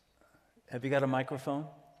 have you got a microphone?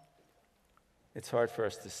 It's hard for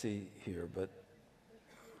us to see here, but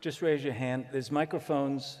just raise your hand. There's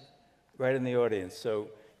microphones right in the audience, so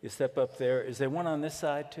you step up there. Is there one on this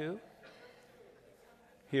side too?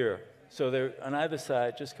 Here. So they're on either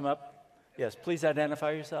side. Just come up. Yes, please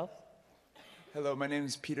identify yourself. Hello, my name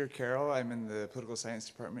is Peter Carroll. I'm in the political science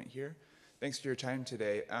department here. Thanks for your time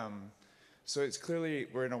today. So it's clearly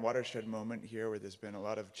we're in a watershed moment here where there's been a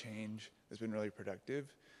lot of change that's been really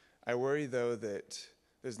productive. I worry, though, that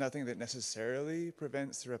there's nothing that necessarily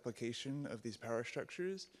prevents the replication of these power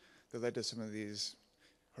structures that led to some of these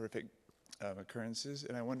horrific occurrences.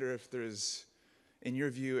 And I wonder if there's, in your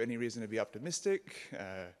view, any reason to be optimistic,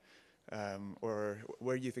 or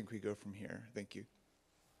where do you think we go from here? Thank you.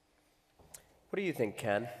 What do you think,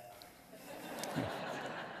 Ken?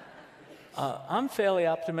 I'm fairly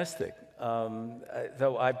optimistic,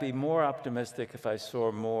 though I'd be more optimistic if I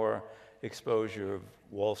saw more exposure of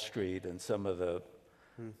Wall Street and some of the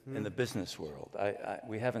in the business world.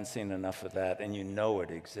 We haven't seen enough of that, and you know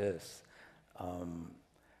it exists.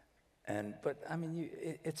 But I mean,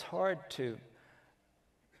 it's hard to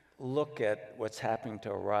look at what's happened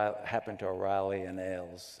to O'Reilly and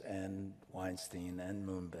Ailes and Weinstein and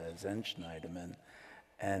Moonves and Schneiderman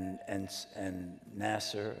and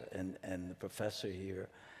Nasser and the professor here,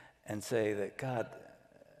 and say that, God,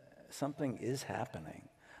 something is happening.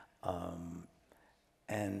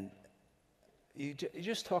 And you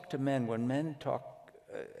just talk to men. When men talk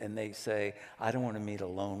and they say, I don't want to meet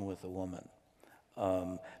alone with a woman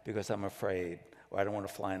because I'm afraid, or I don't want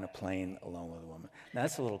to fly in a plane alone with a woman. Now,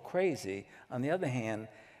 that's a little crazy. On the other hand,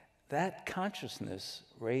 that consciousness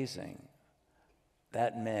raising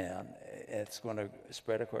that man, it's going to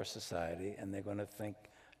spread across society, and they're going to think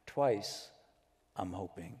twice, I'm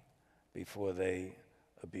hoping, before they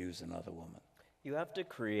abuse another woman. You have to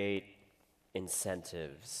create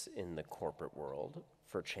incentives in the corporate world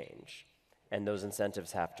for change, and those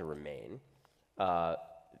incentives have to remain.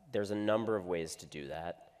 There's a number of ways to do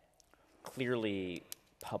that. Clearly,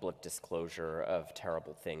 public disclosure of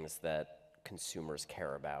terrible things that consumers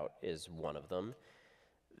care about is one of them.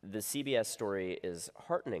 The CBS story is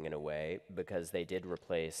heartening in a way because they did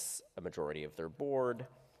replace a majority of their board.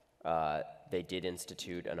 They did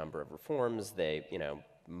institute a number of reforms. They,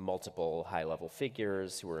 multiple high-level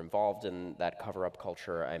figures who were involved in that cover-up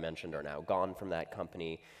culture I mentioned are now gone from that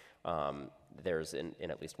company. There's, in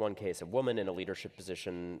at least one case, a woman in a leadership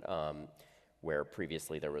position where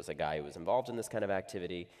previously there was a guy who was involved in this kind of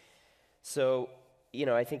activity. So,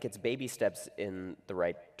 I think it's baby steps in the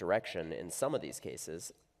right direction in some of these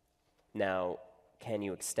cases. Now, can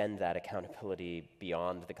you extend that accountability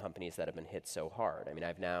beyond the companies that have been hit so hard? I mean,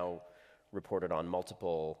 I've now reported on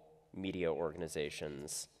multiple media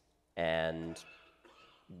organizations, and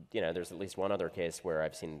there's at least one other case where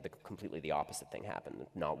I've seen completely the opposite thing happen.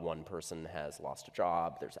 Not one person has lost a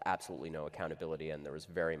job, there's absolutely no accountability, and there was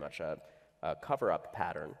very much a cover-up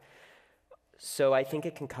pattern. So I think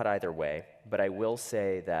it can cut either way, but I will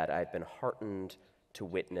say that I've been heartened to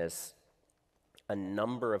witness a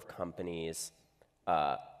number of companies,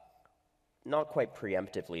 not quite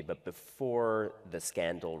preemptively, but before the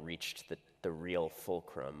scandal reached the real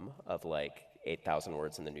fulcrum of 8,000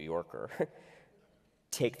 words in the New Yorker,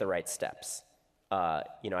 take the right steps. I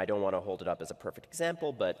don't want to hold it up as a perfect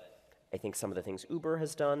example, but I think some of the things Uber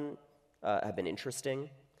has done have been interesting.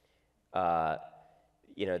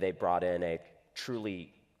 They brought in a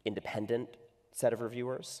truly independent set of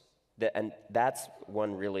reviewers. And that's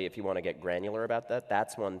one really, if you want to get granular about that,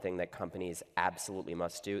 that's one thing that companies absolutely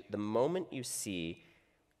must do. The moment you see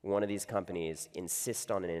one of these companies insist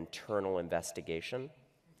on an internal investigation,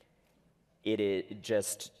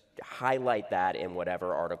 just highlight that in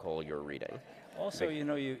whatever article you're reading. Also,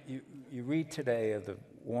 you read today of the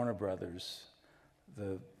Warner Brothers,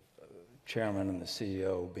 the chairman and the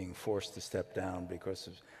CEO being forced to step down because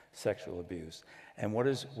of sexual abuse. And what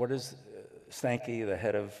is Stanky, the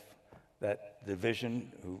head of that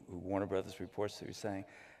division, who Warner Brothers reports to, is saying,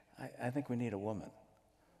 I think we need a woman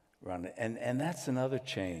run it. And that's another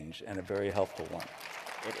change, and a very helpful one.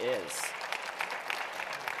 It is.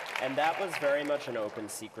 And that was very much an open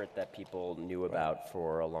secret that people knew about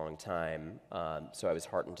for a long time. So I was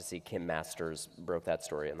heartened to see Kim Masters broke that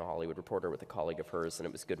story in The Hollywood Reporter with a colleague of hers, and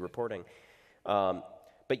it was good reporting.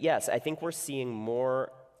 But yes, I think we're seeing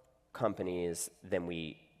more companies than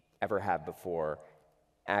we ever have before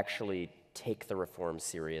actually take the reform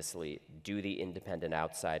seriously, do the independent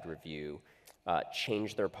outside review,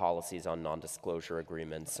 change their policies on non-disclosure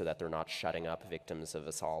agreements so that they're not shutting up victims of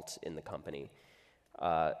assault in the company.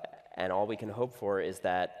 And all we can hope for is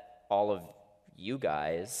that all of you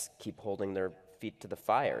guys keep holding their feet to the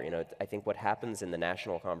fire. I think what happens in the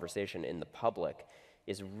national conversation in the public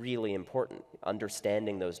is really important.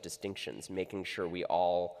 Understanding those distinctions, making sure we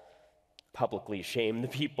all publicly shame the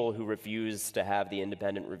people who refuse to have the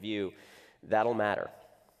independent review, that'll matter.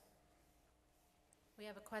 We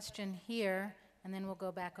have a question here, and then we'll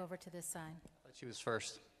go back over to this side. She was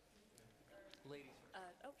first.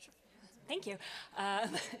 Sure. Thank you.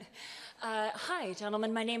 Hi,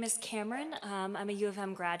 gentlemen. My name is Cameron. I'm a U of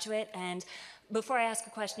M graduate, and before I ask a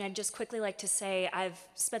question, I'd just quickly like to say I've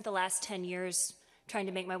spent the last 10 years trying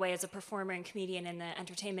to make my way as a performer and comedian in the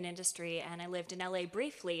entertainment industry, and I lived in LA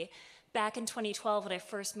briefly. Back in 2012, when I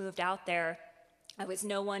first moved out there, I was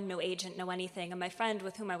no one, no agent, no anything, and my friend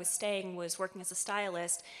with whom I was staying was working as a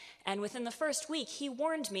stylist, and within the first week, he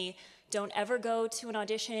warned me, don't ever go to an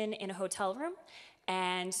audition in a hotel room,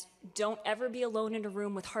 and don't ever be alone in a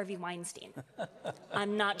room with Harvey Weinstein.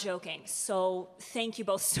 I'm not joking. So thank you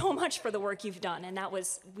both so much for the work you've done. And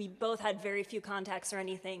we both had very few contacts or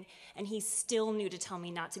anything, and he still knew to tell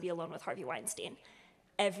me not to be alone with Harvey Weinstein.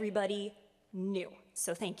 Everybody knew,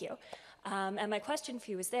 so thank you. And my question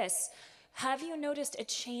for you is this: have you noticed a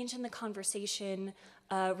change in the conversation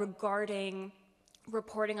regarding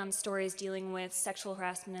reporting on stories dealing with sexual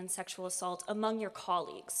harassment and sexual assault among your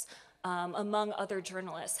colleagues? Among other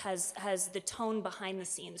journalists, has the tone behind the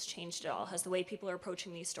scenes changed at all? Has the way people are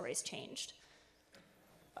approaching these stories changed?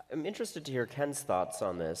 I'm interested to hear Ken's thoughts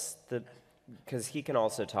on this, because he can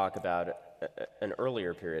also talk about an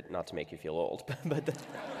earlier period, not to make you feel old, but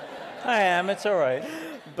I am, it's all right.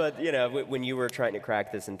 But when you were trying to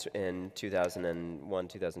crack this in 2001,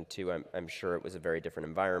 2002, I'm sure it was a very different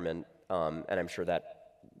environment, and I'm sure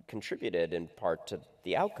that contributed in part to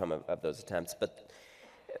the outcome of those attempts. But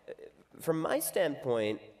from my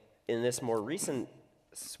standpoint, in this more recent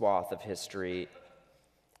swath of history,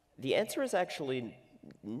 the answer is actually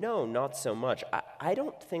no, not so much. I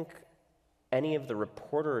don't think any of the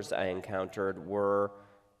reporters I encountered were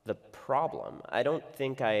the problem. I don't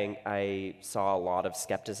think I saw a lot of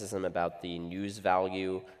skepticism about the news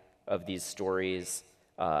value of these stories.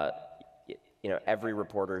 Every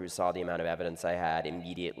reporter who saw the amount of evidence I had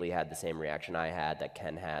immediately had the same reaction I had, that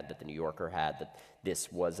Ken had, that the New Yorker had, that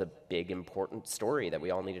this was a big, important story that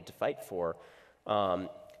we all needed to fight for.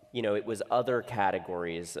 It was other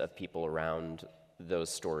categories of people around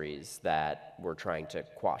those stories that were trying to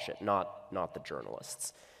quash it, not the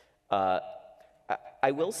journalists.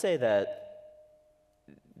 I will say that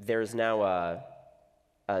there's now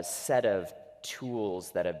a set of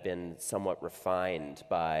tools that have been somewhat refined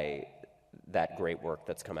by that great work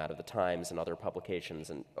that's come out of the Times and other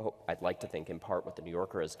publications, and I'd like to think in part what the New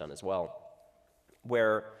Yorker has done as well,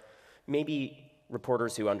 where maybe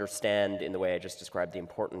reporters who understand in the way I just described the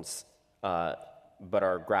importance, but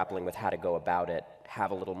are grappling with how to go about it,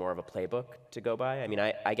 have a little more of a playbook to go by. I mean,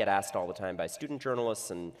 I get asked all the time by student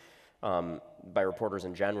journalists and by reporters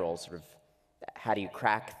in general, sort of, how do you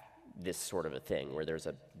crack this sort of a thing where there's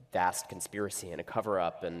a vast conspiracy and a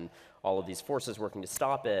cover-up and all of these forces working to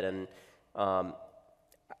stop it? And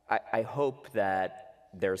I hope that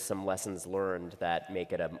there's some lessons learned that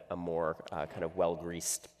make it a more kind of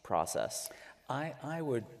well-greased process. I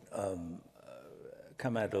would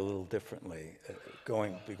come at it a little differently,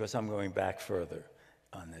 because I'm going back further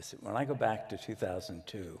on this. When I go back to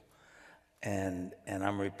 2002, and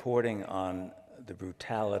I'm reporting on the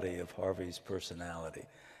brutality of Harvey's personality,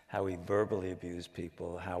 how he verbally abused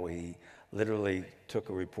people, how he literally took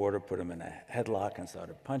a reporter, put him in a headlock and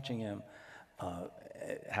started punching him,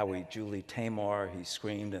 how Julie Tamar, he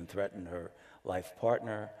screamed and threatened her life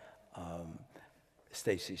partner,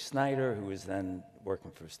 Stacey Snider, who was then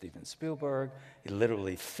working for Steven Spielberg, he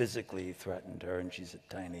literally physically threatened her, and she's a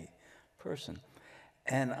tiny person.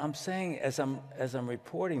 And I'm saying, as I'm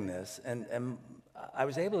reporting this, and I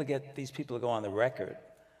was able to get these people to go on the record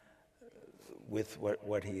with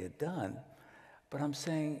what he had done, but I'm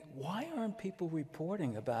saying, why aren't people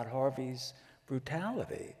reporting about Harvey's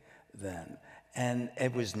brutality then? And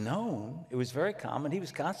it was known, it was very common, he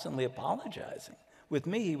was constantly apologizing. With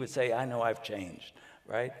me, he would say, I know I've changed,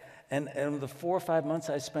 right? And the 4 or 5 months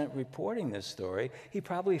I spent reporting this story, he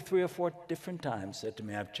probably 3 or 4 different times said to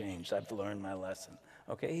me, I've changed, I've learned my lesson.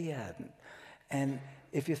 Okay, he hadn't. And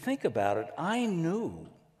if you think about it, I knew,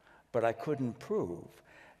 but I couldn't prove,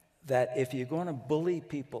 that if you're going to bully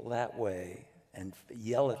people that way and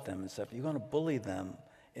yell at them and stuff, you're going to bully them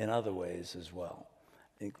in other ways as well,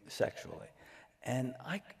 sexually. And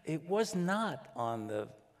it was not on the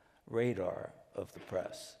radar of the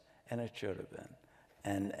press, and it should have been.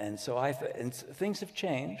 And so things have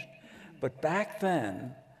changed, but back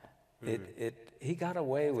then, he got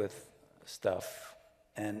away with stuff,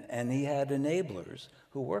 and he had enablers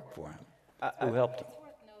who worked for him, who helped him. It's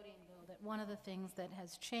worth noting, though, that one of the things that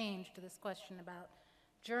has changed to this question about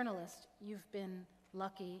journalists, you've been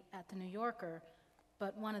lucky at the New Yorker,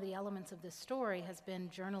 but one of the elements of this story has been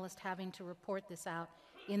journalists having to report this out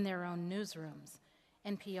in their own newsrooms.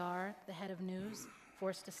 NPR, the head of news,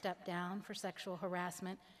 forced to step down for sexual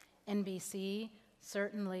harassment. NBC,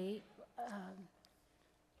 certainly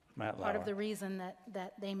part of the reason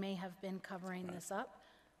that they may have been covering this up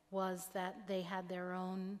was that they had their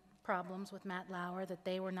own problems with Matt Lauer that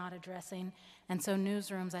they were not addressing. And so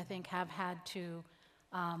newsrooms, I think, have had to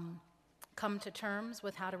come to terms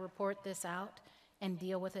with how to report this out and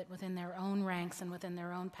deal with it within their own ranks and within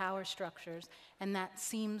their own power structures. And that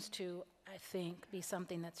seems to, I think, be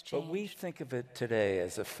something that's changed. But we think of it today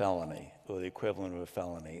as a felony, or the equivalent of a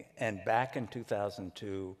felony. And back in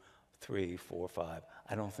 2002, 3, 4, 5,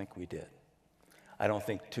 I don't think we did. I don't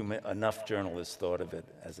think enough journalists thought of it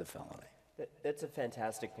as a felony. That's a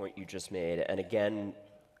fantastic point you just made. And again,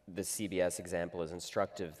 the CBS example is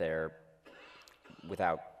instructive there,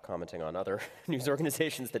 without commenting on other news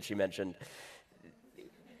organizations that she mentioned.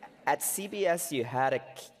 At CBS, you had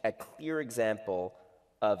a clear example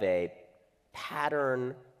of a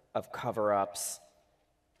pattern of cover-ups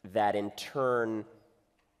that in turn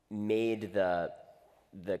made the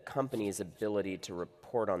company's ability to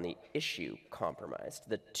report on the issue compromised.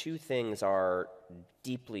 The two things are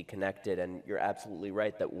deeply connected, and you're absolutely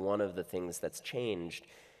right that one of the things that's changed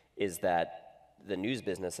is that the news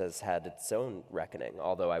business has had its own reckoning,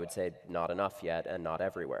 although I would say not enough yet and not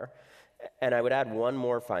everywhere. And I would add one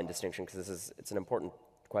more fine distinction, because it's an important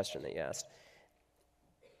question that you asked.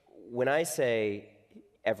 When I say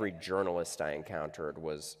every journalist I encountered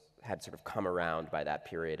had sort of come around by that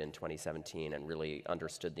period in 2017 and really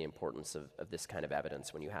understood the importance of this kind of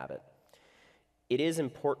evidence when you have it, it is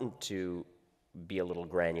important to be a little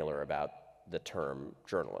granular about the term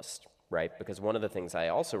journalist, right? Because one of the things I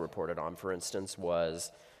also reported on, for instance,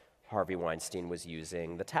 was Harvey Weinstein was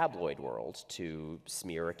using the tabloid world to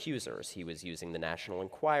smear accusers. He was using the National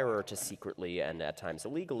Enquirer to secretly and at times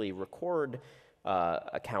illegally record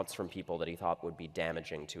accounts from people that he thought would be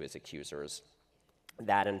damaging to his accusers.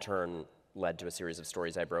 That in turn led to a series of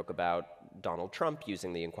stories I broke about Donald Trump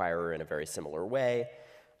using the Enquirer in a very similar way.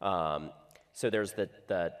 So there's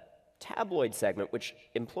the tabloid segment, which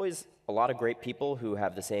employs a lot of great people who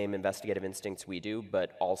have the same investigative instincts we do,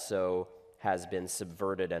 but also has been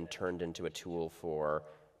subverted and turned into a tool for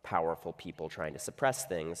powerful people trying to suppress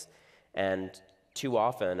things. And too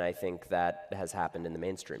often, I think that has happened in the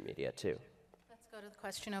mainstream media, too. Let's go to the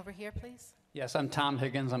question over here, please. Yes, I'm Tom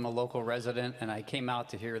Higgins. I'm a local resident, and I came out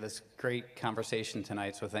to hear this great conversation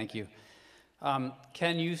tonight, so thank you.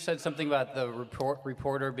 Ken, you said something about the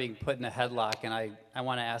reporter being put in a headlock, and I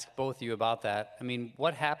want to ask both of you about that. I mean,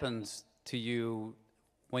 what happens to you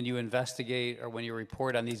when you investigate or when you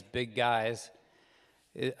report on these big guys?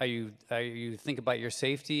 Are you think about your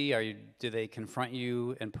safety? Do they confront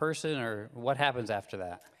you in person, or what happens after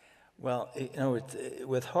that? Well,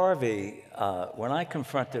 with Harvey, when I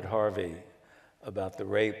confronted Harvey about the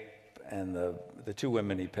rape and the two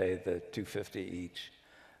women he paid the $250 each,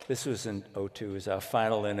 this was in 2002, it was our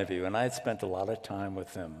final interview, and I had spent a lot of time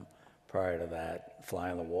with him prior to that, fly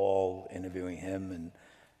on the wall, interviewing him and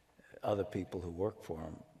other people who worked for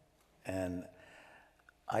him. And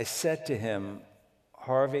I said to him,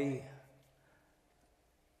 Harvey,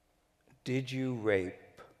 did you rape?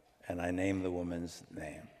 And I named the woman's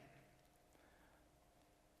name.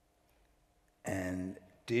 And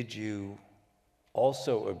did you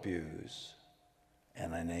also abuse?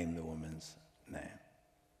 And I named the woman's name.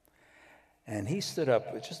 And he stood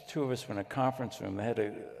up, just two of us were in a conference room.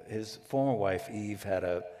 His former wife, Eve, had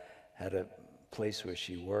a place where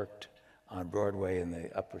she worked on Broadway in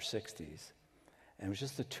the upper 60s. And it was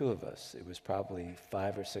just the two of us. It was probably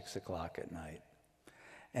 5 or 6 o'clock at night.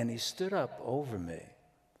 And he stood up over me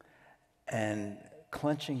and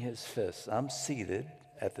clenching his fists. I'm seated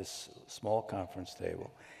at this small conference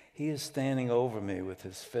table. He is standing over me with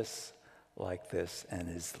his fists like this, and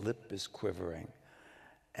his lip is quivering.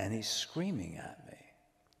 And he's screaming at me.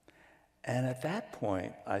 And at that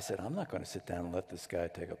point, I said, I'm not going to sit down and let this guy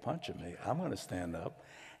take a punch at me. I'm going to stand up.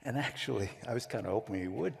 And actually, I was kind of hoping he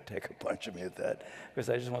would take a punch at me at that, because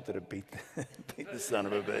I just wanted to beat the son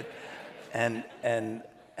of a bitch.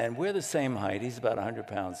 And we're the same height. He's about 100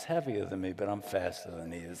 pounds heavier than me, but I'm faster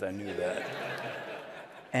than he is. I knew that.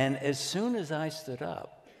 And as soon as I stood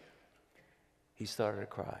up, he started to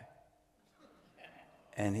cry.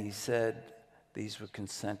 And he said, these were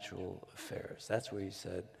consensual affairs. That's where he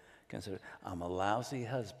said, I'm a lousy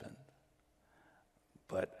husband,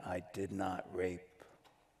 but I did not rape.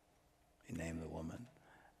 He named the woman.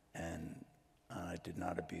 And I did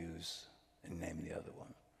not abuse, and named the other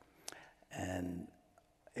woman. And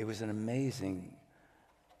it was an amazing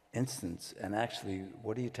instance. And actually,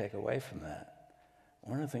 what do you take away from that?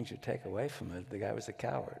 One of the things you take away from it, the guy was a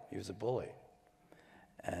coward. He was a bully.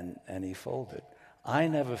 And he folded. I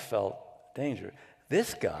never felt danger.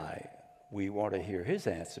 This guy, we want to hear his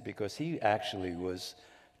answer, because he actually was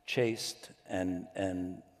chased and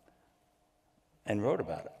wrote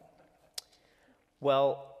about it.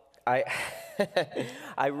 Well,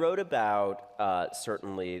 I wrote about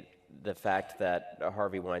certainly the fact that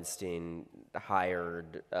Harvey Weinstein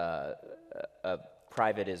hired a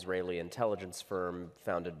private Israeli intelligence firm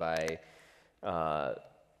founded by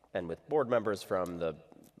and with board members from the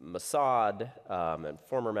Mossad and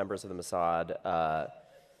former members of the Mossad,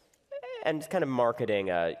 and kind of marketing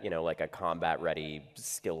like a combat-ready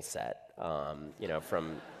skill set,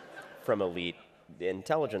 from elite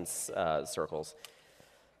intelligence circles.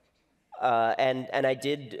 And I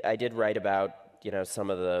did write about some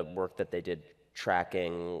of the work that they did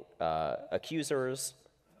tracking accusers.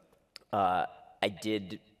 I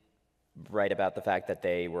did write about the fact that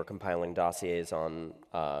they were compiling dossiers on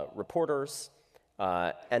reporters,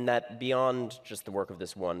 and that beyond just the work of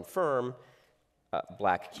this one firm,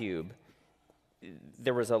 Black Cube,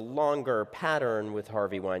 there was a longer pattern with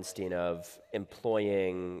Harvey Weinstein of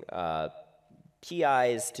employing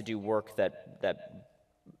PIs to do work that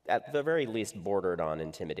at the very least bordered on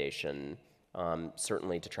intimidation,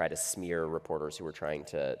 certainly to try to smear reporters who were trying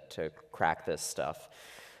to crack this stuff.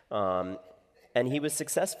 And he was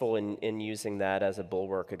successful in using that as a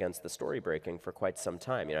bulwark against the story breaking for quite some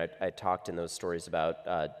time. I talked in those stories about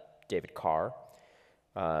David Carr,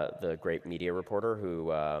 the great media reporter who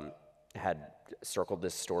had circled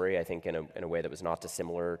this story, I think, in a way that was not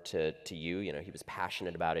dissimilar to you. He was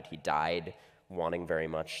passionate about it. He died wanting very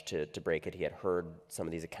much to break it. He had heard some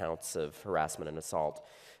of these accounts of harassment and assault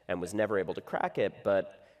and was never able to crack it,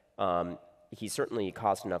 but he certainly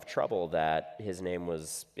caused enough trouble that his name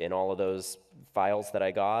was in all of those files that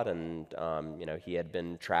I got, and he had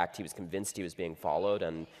been tracked. He was convinced he was being followed,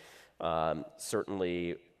 and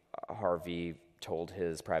certainly Harvey told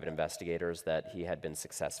his private investigators that he had been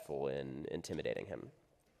successful in intimidating him.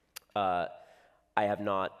 I have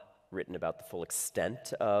not written about the full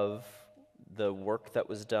extent of the work that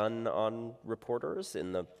was done on reporters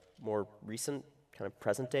in the more recent kind of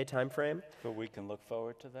present-day time frame. But we can look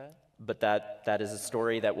forward to that? But that is a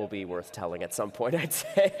story that will be worth telling at some point, I'd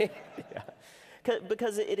say. Yeah.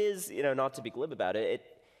 Because it is, not to be glib about it,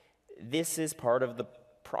 this is part of the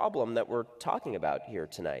problem that we're talking about here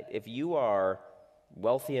tonight. If you are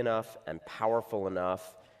wealthy enough and powerful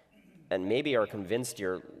enough, and maybe are convinced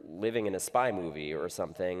you're living in a spy movie or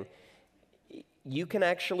something, you can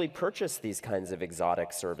actually purchase these kinds of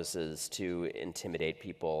exotic services to intimidate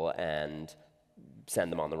people and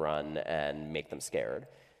send them on the run and make them scared.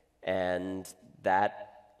 And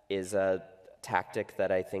that is a tactic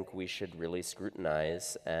that I think we should really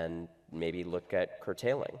scrutinize and maybe look at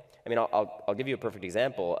curtailing. I mean, I'll give you a perfect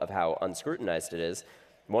example of how unscrutinized it is.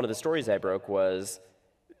 One of the stories I broke was,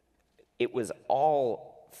 it was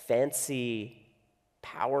all fancy,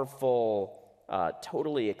 powerful,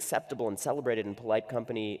 totally acceptable and celebrated in polite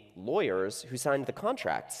company lawyers who signed the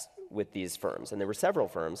contracts with these firms. And there were several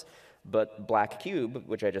firms, but Black Cube,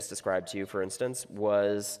 which I just described to you, for instance,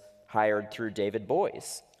 was hired through David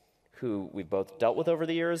Boies, who we've both dealt with over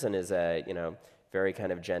the years and is a, very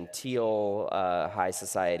kind of genteel, high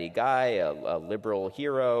society guy, a liberal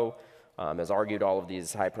hero, has argued all of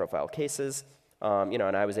these high-profile cases, and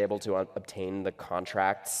I was able to obtain the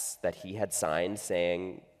contracts that he had signed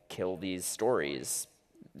saying, kill these stories,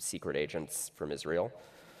 secret agents from Israel.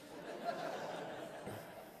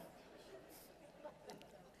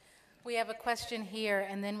 We have a question here,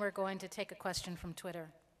 and then we're going to take a question from Twitter.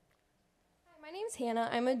 My name's Hannah.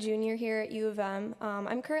 I'm a junior here at U of M.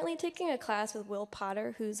 I'm currently taking a class with Will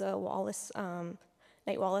Potter, who's a Wallace,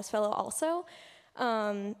 Knight Wallace fellow also.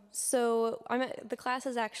 So the class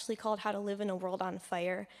is actually called How to Live in a World on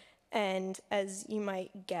Fire. And as you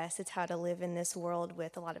might guess, it's how to live in this world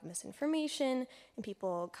with a lot of misinformation and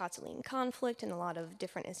people constantly in conflict and a lot of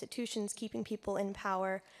different institutions keeping people in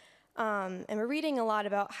power. And we're reading a lot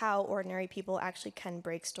about how ordinary people actually can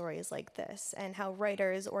break stories like this, and how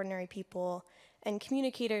writers, ordinary people, and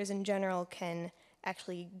communicators in general can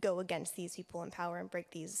actually go against these people in power and break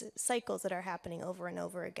these cycles that are happening over and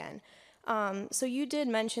over again. So you did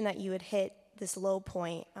mention that you had hit this low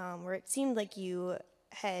point where it seemed like you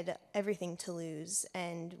had everything to lose,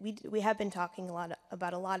 and we have been talking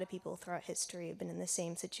about a lot of people throughout history have been in the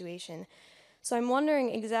same situation. So I'm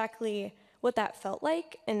wondering exactly what that felt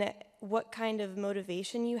like and what kind of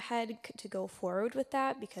motivation you had to go forward with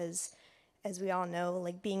that, because as we all know,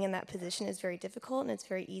 like, being in that position is very difficult and it's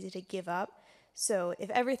very easy to give up. So if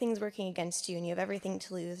everything's working against you and you have everything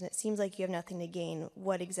to lose and it seems like you have nothing to gain,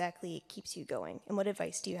 what exactly keeps you going? And what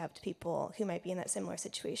advice do you have to people who might be in that similar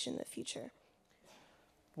situation in the future?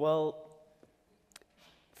 Well,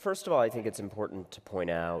 first of all, I think it's important to point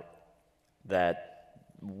out that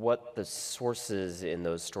what the sources in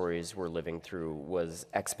those stories were living through was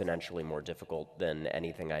exponentially more difficult than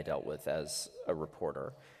anything I dealt with as a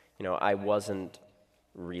reporter. I wasn't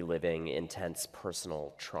reliving intense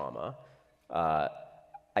personal trauma.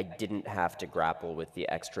 I didn't have to grapple with the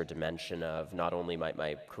extra dimension of not only might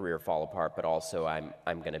my career fall apart, but also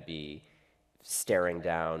I'm going to be staring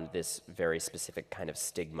down this very specific kind of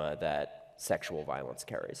stigma that sexual violence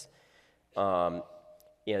carries.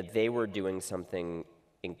 They were doing something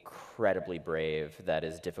incredibly brave that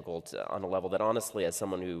is difficult on a level that honestly, as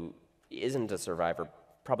someone who isn't a survivor,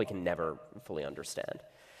 probably can never fully understand.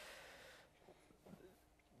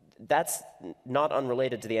 That's not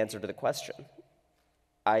unrelated to the answer to the question.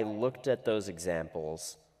 I looked at those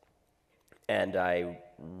examples and I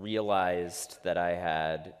realized that I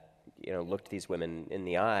had, looked these women in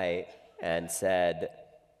the eye and said,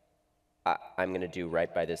 I'm going to do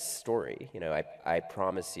right by this story. I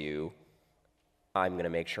promise you, I'm going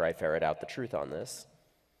to make sure I ferret out the truth on this.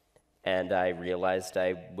 And I realized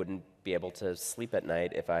I wouldn't be able to sleep at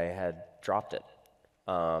night if I had dropped it.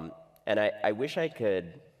 And I wish I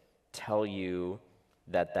could tell you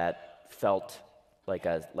that felt like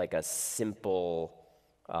a simple,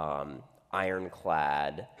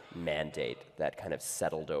 ironclad mandate that kind of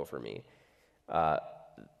settled over me.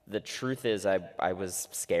 The truth is I was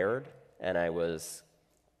scared, and I was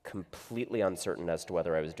completely uncertain as to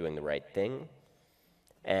whether I was doing the right thing.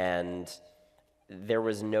 And there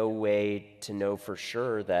was no way to know for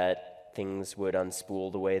sure that things would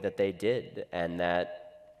unspool the way that they did, and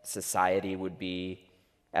that society would be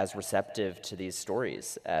as receptive to these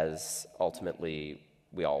stories as ultimately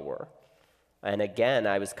we all were. And again,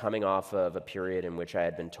 I was coming off of a period in which I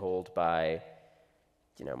had been told by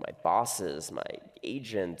my bosses, my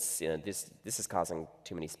agents, this is causing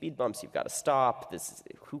too many speed bumps, you've got to stop,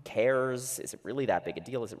 who cares, is it really that big a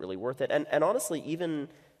deal, is it really worth it? And honestly, even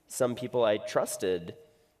some people I trusted,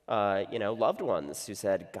 loved ones who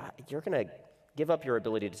said, God, you're going to give up your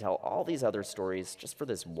ability to tell all these other stories just for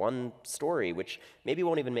this one story, which maybe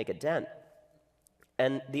won't even make a dent.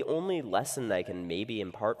 And the only lesson I can maybe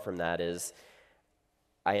impart from that is,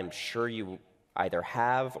 I am sure you either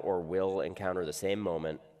have or will encounter the same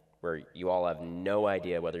moment where you all have no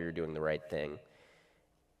idea whether you're doing the right thing.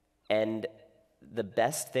 And the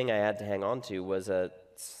best thing I had to hang on to was a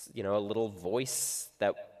little voice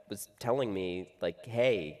that was telling me, like,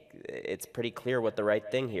 hey, it's pretty clear what the right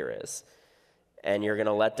thing here is. And you're going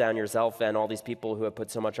to let down yourself and all these people who have put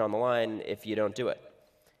so much on the line if you don't do it.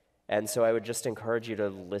 And so I would just encourage you to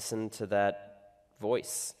listen to that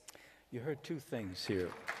voice. You heard two things here.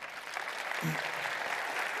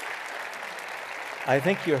 I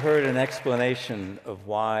think you heard an explanation of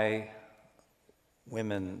why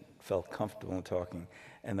women felt comfortable in talking,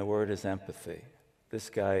 and the word is empathy. This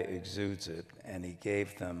guy exudes it, and he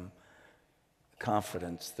gave them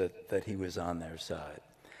confidence that he was on their side.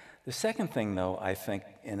 The second thing, though, I think,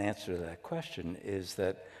 in answer to that question, is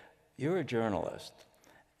that you're a journalist,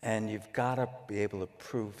 and you've got to be able to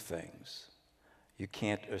prove things. You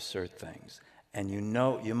can't assert things. And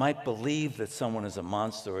you might believe that someone is a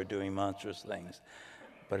monster or doing monstrous things,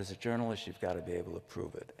 but as a journalist, you've got to be able to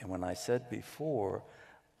prove it. And when I said before,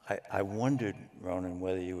 I wondered, Ronan,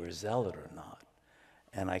 whether you were a zealot or not,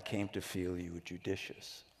 and I came to feel you were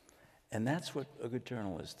judicious. And that's what a good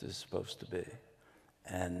journalist is supposed to be.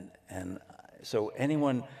 And so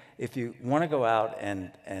anyone, if you want to go out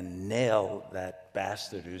and nail that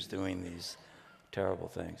bastard who's doing these terrible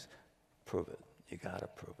things, prove it. You got to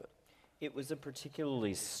prove it. It was a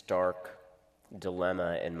particularly stark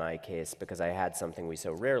dilemma in my case because I had something we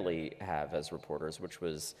so rarely have as reporters, which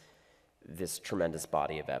was this tremendous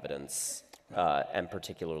body of evidence, and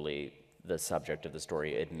particularly the subject of the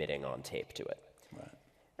story admitting on tape to it. Right.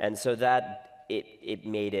 And so that it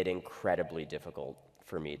made it incredibly difficult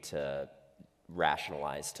for me to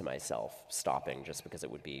rationalize to myself stopping just because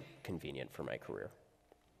it would be convenient for my career.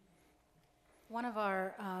 One of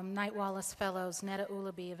our Knight Wallace fellows, Netta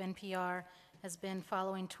Ulaby of NPR, has been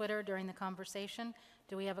following Twitter during the conversation.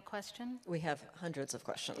 Do we have a question? We have hundreds of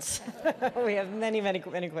questions. We have many, many,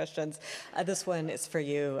 many questions. This one is for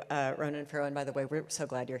you, Ronan Farrow. And by the way, we're so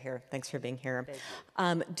glad you're here. Thanks for being here.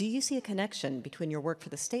 Thank you. Do you see a connection between your work for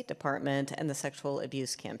the State Department and the sexual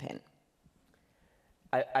abuse campaign?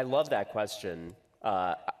 I love that question.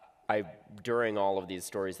 During all of these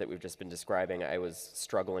stories that we've just been describing, I was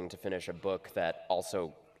struggling to finish a book that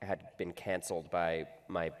also had been canceled by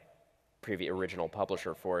my original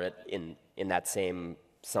publisher for it in that same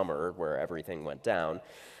summer where everything went down.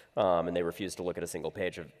 And they refused to look at a single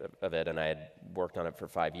page of it, and I had worked on it for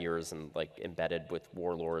 5 years and embedded with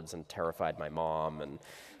warlords and terrified my mom. And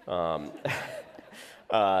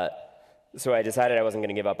so I decided I wasn't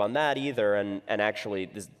going to give up on that either, and actually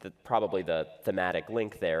probably the thematic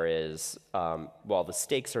link there is, while the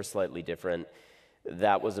stakes are slightly different,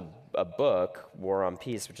 that was a book, War on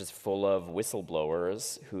Peace, which is full of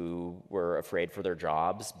whistleblowers who were afraid for their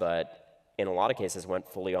jobs, but in a lot of cases went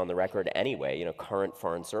fully on the record anyway, you know, current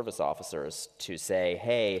Foreign Service officers, to say,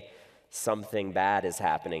 hey, something bad is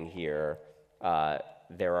happening here.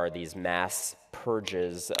 There are these mass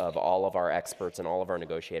purges of all of our experts and all of our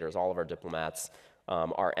negotiators, all of our diplomats.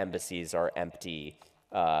 Our embassies are empty.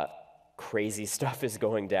 Crazy stuff is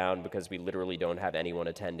going down because we literally don't have anyone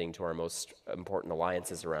attending to our most important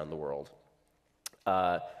alliances around the world.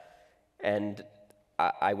 And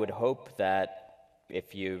I would hope that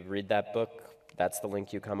if you read that book, that's the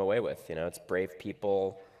link you come away with. You know, it's brave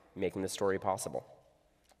people making the story possible.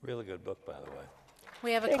 Really good book, by the way.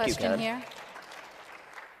 We have a Thank you, question Ken. here.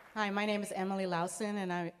 Hi, my name is Emily Lawson,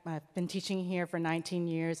 and I've been teaching here for 19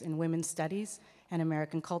 years in women's studies and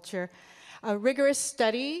American culture. A rigorous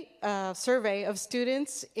study survey of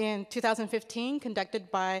students in 2015 conducted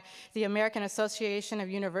by the American Association of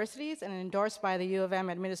Universities and endorsed by the U of M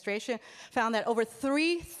administration found that over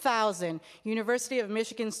 3,000 University of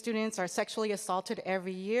Michigan students are sexually assaulted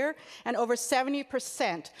every year, and over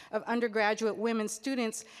 70% of undergraduate women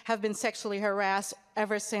students have been sexually harassed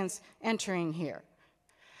ever since entering here.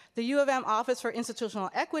 The U of M Office for Institutional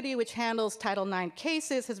Equity, which handles Title IX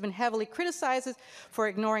cases, has been heavily criticized for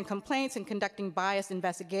ignoring complaints and conducting biased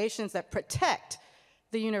investigations that protect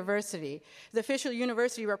the university. The official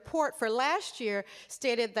university report for last year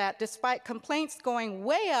stated that despite complaints going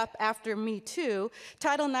way up after Me Too,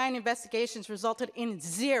 Title IX investigations resulted in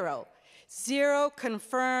zero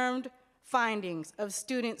confirmed findings of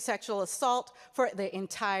student sexual assault for the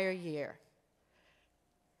entire year.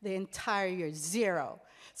 The entire year, zero.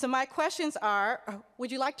 So my questions are,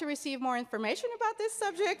 would you like to receive more information about this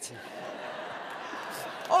subject?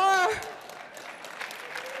 Or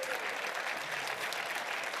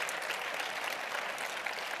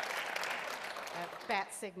a bat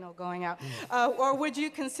signal going out. Or would you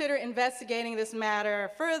consider investigating this matter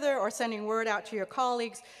further or sending word out to your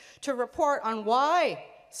colleagues to report on why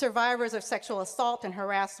survivors of sexual assault and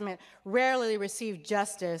harassment rarely receive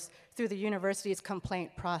justice through the university's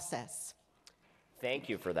complaint process? Thank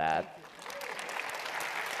you for that.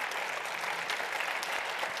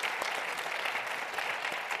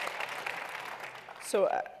 So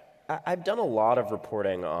I've done a lot of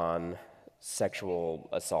reporting on sexual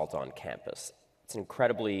assault on campus. It's an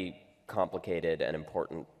incredibly complicated and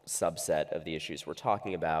important subset of the issues we're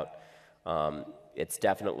talking about. It's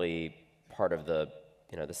definitely part of the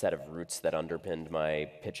set of roots that underpinned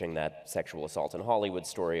my pitching that sexual assault in Hollywood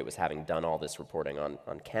story. It was having done all this reporting on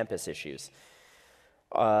campus issues.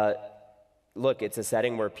 Look, it's a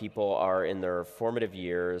setting where people are in their formative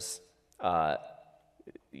years.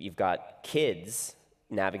 You've got kids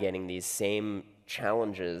navigating these same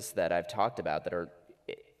challenges that I've talked about that are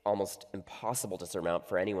almost impossible to surmount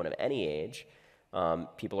for anyone of any age.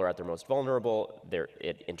 People are at their most vulnerable.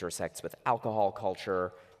 It intersects with alcohol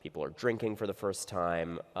culture. People are drinking for the first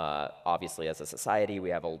time. Obviously, as a society, we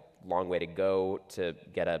have a long way to go to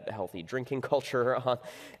get a healthy drinking culture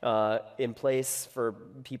in place for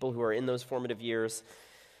people who are in those formative years.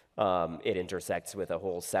 It intersects with a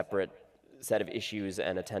whole separate set of issues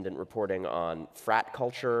and attendant reporting on frat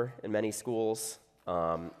culture in many schools.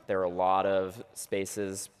 There are a lot of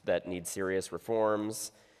spaces that need serious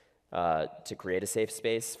reforms to create a safe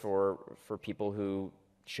space for people who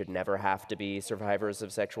should never have to be survivors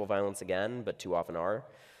of sexual violence again, but too often are.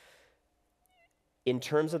 In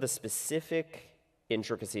terms of the specific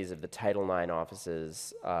intricacies of the Title IX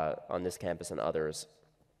offices on this campus and others,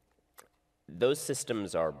 those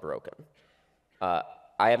systems are broken. I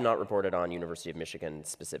have not reported on University of Michigan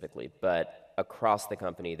specifically, but across the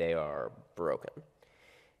company they are broken.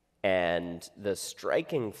 And the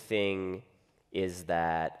striking thing is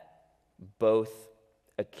that both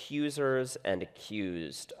accusers and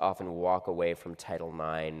accused often walk away from Title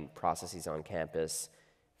IX processes on campus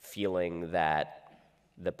feeling that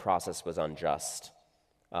the process was unjust,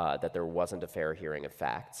 that there wasn't a fair hearing of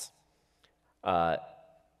facts.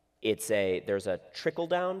 There's a trickle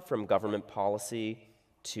down from government policy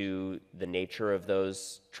to the nature of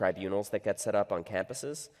those tribunals that get set up on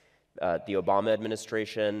campuses. The Obama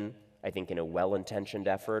administration, I think in a well-intentioned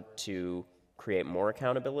effort to create more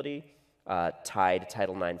accountability, tied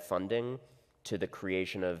Title IX funding to the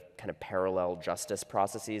creation of kind of parallel justice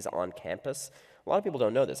processes on campus. A lot of people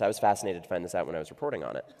don't know this. I was fascinated to find this out when I was reporting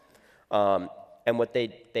on it. And what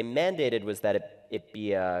they mandated was that it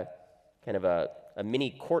be a kind of a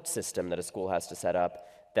mini court system that a school has to set up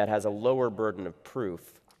that has a lower burden of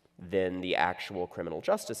proof than the actual criminal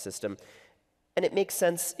justice system. And it makes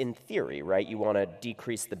sense in theory, right? You want to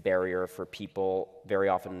decrease the barrier for people, very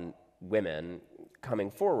often women,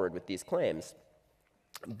 coming forward with these claims.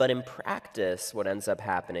 But in practice, what ends up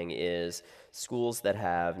happening is schools that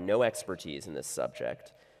have no expertise in this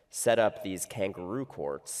subject set up these kangaroo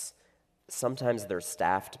courts. Sometimes they're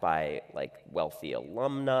staffed by like wealthy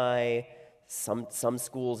alumni. Some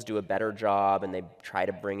schools do a better job and they try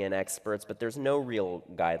to bring in experts, but there's no real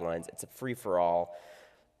guidelines. It's a free-for-all.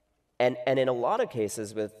 And in a lot of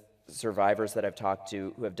cases with survivors that I've talked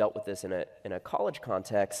to who have dealt with this in a college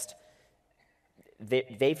context,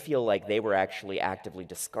 they feel like they were actually actively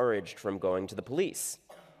discouraged from going to the police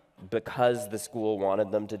because the school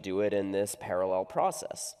wanted them to do it in this parallel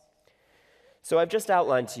process. So I've just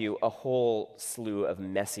outlined to you a whole slew of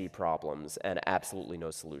messy problems and absolutely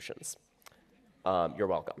no solutions. You're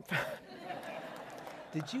welcome.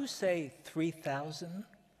 Did you say 3,000?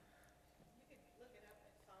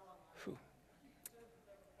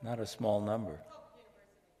 Not a small number.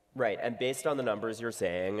 Right, and based on the numbers you're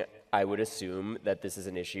saying, I would assume that this is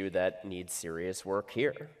an issue that needs serious work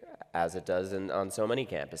here, as it does on so many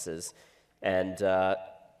campuses. And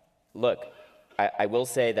look, I will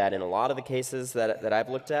say that in a lot of the cases that I've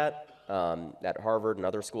looked at Harvard and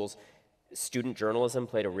other schools, student journalism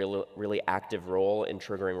played a really active role in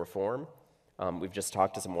triggering reform. We've just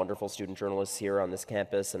talked to some wonderful student journalists here on this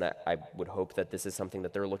campus, and I would hope that this is something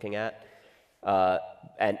that they're looking at.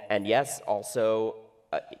 And yes, also,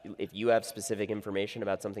 if you have specific information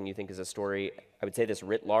about something you think is a story, I would say this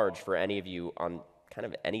writ large for any of you on kind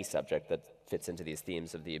of any subject that fits into these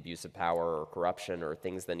themes of the abuse of power or corruption or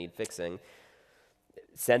things that need fixing,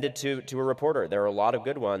 send it to a reporter. There are a lot of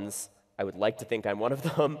good ones. I would like to think I'm one of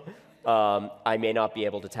them. I may not be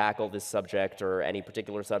able to tackle this subject or any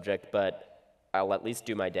particular subject, but I'll at least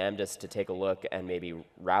do my damnedest to take a look and maybe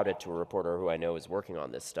route it to a reporter who I know is working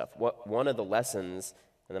on this stuff. One of the lessons,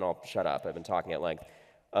 and then I'll shut up, I've been talking at length,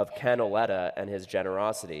 of Ken Auletta and his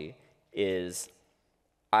generosity is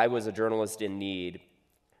I was a journalist in need.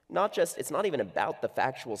 It's not even about the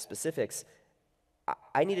factual specifics.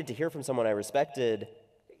 I needed to hear from someone I respected,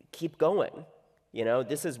 keep going. You know,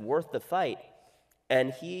 this is worth the fight.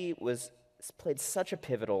 And he played such a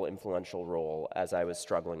pivotal, influential role as I was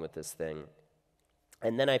struggling with this thing.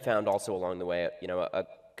 And then I found also along the way, a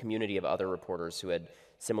community of other reporters who had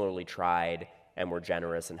similarly tried and were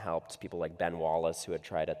generous and helped, people like Ben Wallace, who had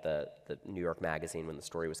tried at the New York Magazine when the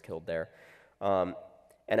story was killed there. And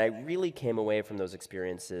I really came away from those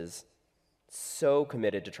experiences so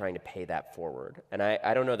committed to trying to pay that forward. And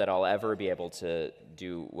I don't know that I'll ever be able to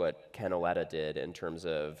do what Ken Auletta did in terms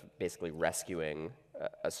of basically rescuing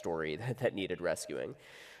a story that needed rescuing.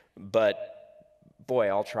 But boy,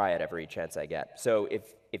 I'll try it every chance I get. So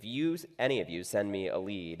if any of you send me a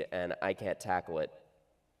lead and I can't tackle it,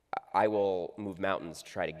 I will move mountains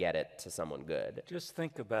to try to get it to someone good. Just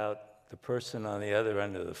think about the person on the other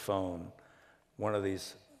end of the phone, one of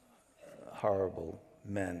these horrible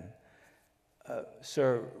men.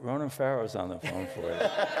 Sir, Ronan Farrow's on the phone for you.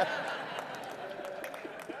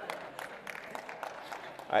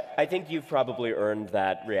 I think you've probably earned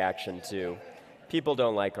that reaction too. People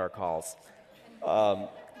don't like our calls.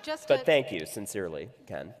 But thank you, sincerely,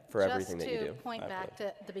 Ken, for everything that you do. Just to point back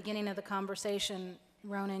to the beginning of the conversation,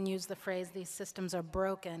 Ronan used the phrase, these systems are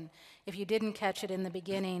broken. If you didn't catch it in the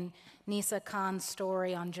beginning, Nisa Khan's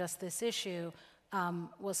story on just this issue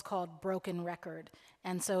was called Broken Record.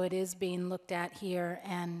 And so it is being looked at here,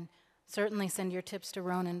 and certainly send your tips to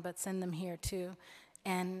Ronan, but send them here too.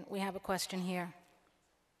 And we have a question here.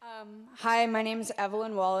 Hi, my name is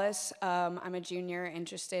Evelyn Wallace. I'm a junior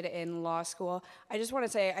interested in law school. I just want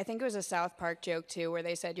to say, I think it was a South Park joke too, where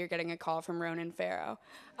they said you're getting a call from Ronan Farrow.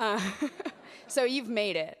 So you've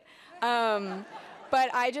made it. But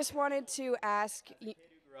I just wanted to ask. You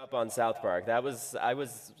grew up on South Park. That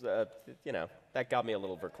got me a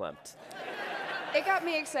little verklempt. It got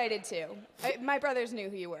me excited too. My brothers knew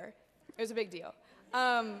who you were. It was a big deal.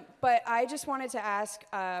 But I just wanted to ask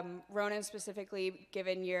Ronan specifically,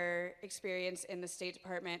 given your experience in the State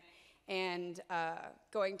Department and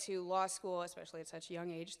going to law school, especially at such a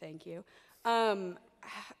young age, thank you.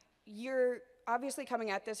 You're obviously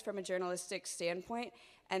coming at this from a journalistic standpoint,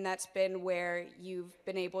 and that's been where you've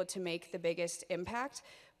been able to make the biggest impact.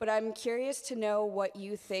 But I'm curious to know what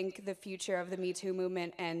you think the future of the Me Too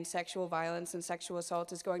movement and sexual violence and sexual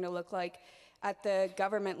assault is going to look like at the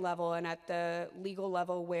government level and at the legal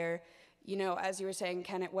level where, as you were saying,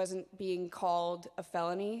 Ken, it wasn't being called a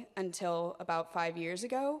felony until about 5 years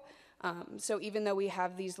ago. So even though we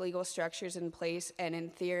have these legal structures in place, and in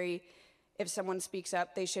theory, if someone speaks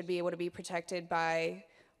up, they should be able to be protected by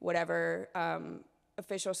whatever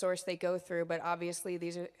official source they go through, but obviously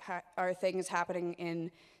these are things happening in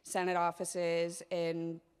Senate offices,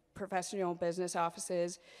 in professional business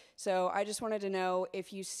offices. So I just wanted to know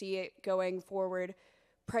if you see it going forward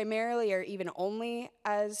primarily or even only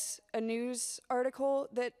as a news article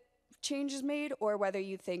that change is made, or whether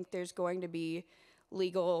you think there's going to be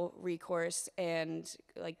legal recourse and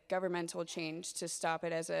like governmental change to stop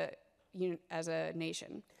it as a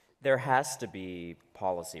nation. There has to be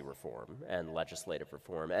policy reform and legislative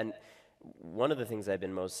reform. And one of the things I've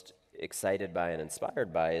been most excited by and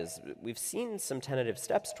inspired by is we've seen some tentative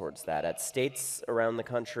steps towards that. At states around the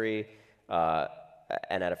country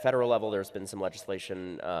and at a federal level, there's been some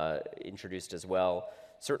legislation introduced as well.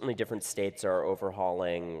 Certainly different states are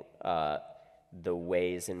overhauling the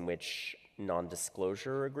ways in which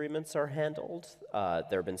non-disclosure agreements are handled.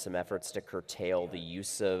 There have been some efforts to curtail the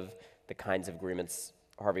use of the kinds of agreements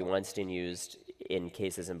Harvey Weinstein used in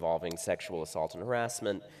cases involving sexual assault and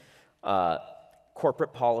harassment.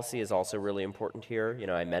 Corporate policy is also really important here. You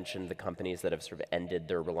know, I mentioned the companies that have sort of ended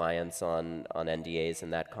their reliance on NDAs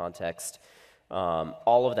in that context.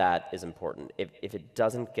 All of that is important. If it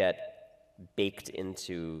doesn't get baked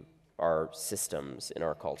into our systems in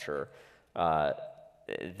our culture,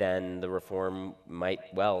 then the reform might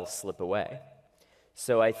well slip away.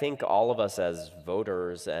 So I think all of us as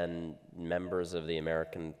voters and members of the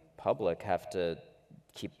American public have to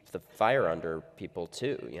keep the fire under people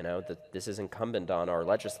too, you know, that this is incumbent on our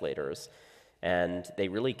legislators, and they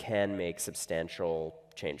really can make substantial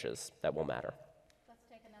changes that will matter. Let's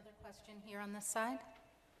take another question here on this side.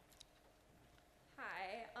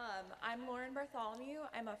 Hi, I'm Lauren Bartholomew.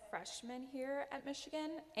 I'm a freshman here at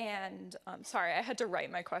Michigan, and sorry, I had to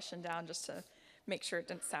write my question down just to make sure it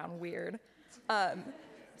didn't sound weird.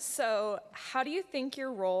 So how do you think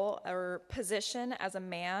your role or position as a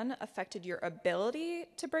man affected your ability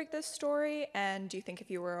to break this story? And do you think if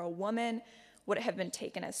you were a woman, would it have been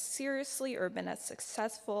taken as seriously or been as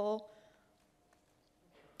successful?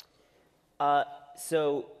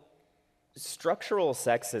 So structural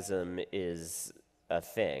sexism is a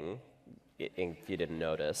thing, if you didn't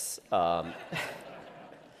notice.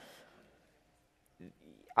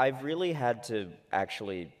 I've really had to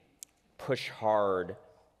actually push hard,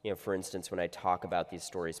 you know, for instance, when I talk about these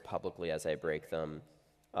stories publicly as I break them,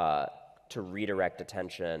 to redirect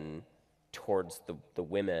attention towards the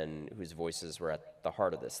women whose voices were at the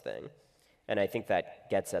heart of this thing. And I think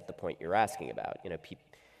that gets at the point you're asking about, you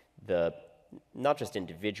know, not just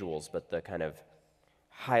individuals, but the kind of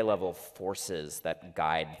high-level forces that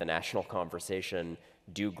guide the national conversation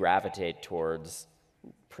do gravitate towards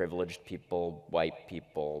privileged people, white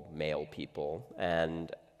people, male people.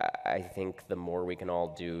 And I think the more we can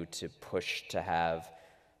all do to push to have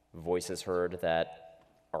voices heard that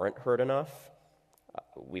aren't heard enough,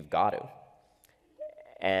 we've got to.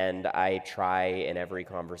 And I try in every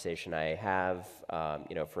conversation I have,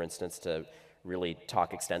 you know, for instance, to really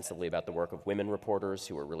talk extensively about the work of women reporters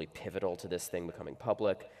who are really pivotal to this thing becoming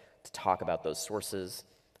public, to talk about those sources.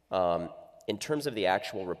 In terms of the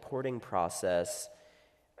actual reporting process,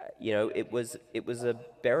 you know, it was a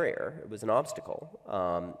barrier, it was an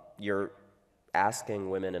obstacle. You're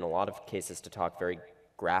asking women in a lot of cases to talk very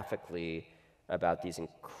graphically about these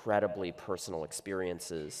incredibly personal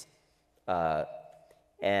experiences,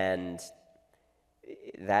 and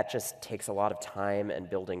that just takes a lot of time and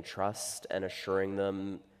building trust and assuring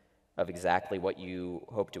them of exactly what you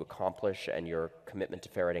hope to accomplish and your commitment to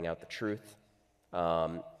ferreting out the truth.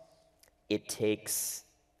 It takes,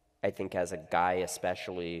 I think, as a guy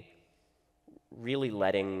especially, really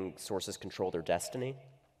letting sources control their destiny.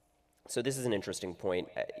 So this is an interesting point.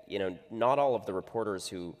 You know, not all of the reporters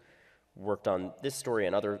who worked on this story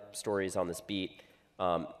and other stories on this beat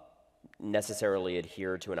necessarily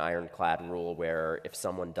adhere to an ironclad rule where if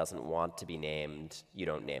someone doesn't want to be named, you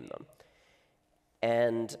don't name them.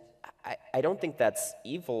 And I don't think that's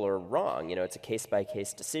evil or wrong. You know, it's a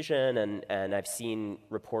case-by-case decision, and I've seen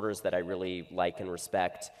reporters that I really like and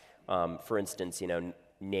respect, for instance, you know,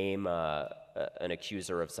 name an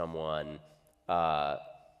accuser of someone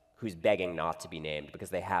who's begging not to be named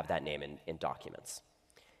because they have that name in documents.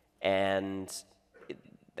 And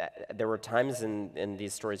there were times in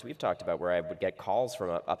these stories we've talked about where I would get calls from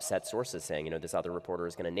upset sources saying, you know, this other reporter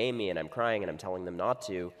is going to name me, and I'm crying, and I'm telling them not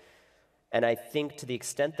to. And I think to the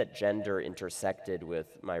extent that gender intersected with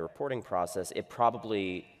my reporting process, it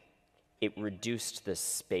reduced the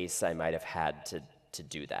space I might have had to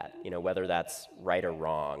do that. You know, whether that's right or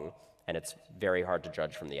wrong, and it's very hard to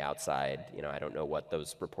judge from the outside. You know, I don't know what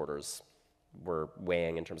those reporters were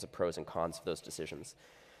weighing in terms of pros and cons of those decisions.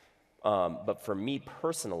 But for me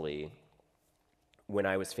personally, when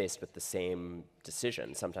I was faced with the same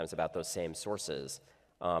decision, sometimes about those same sources,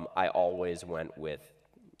 I always went with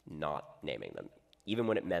not naming them. even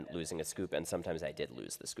when it meant losing a scoop, and sometimes I did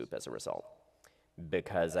lose the scoop as a result.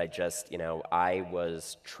 Because I just, I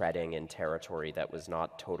was treading in territory that was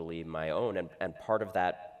not totally my own, and part of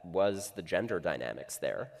that was the gender dynamics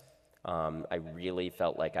there. I really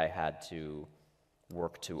felt like I had to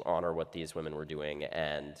work to honor what these women were doing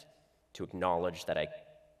and to acknowledge that I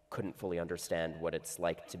couldn't fully understand what it's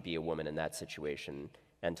like to be a woman in that situation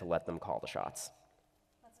and to let them call the shots.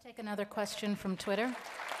 Let's take another question from Twitter.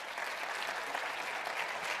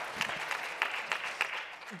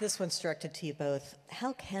 This one's directed to you both.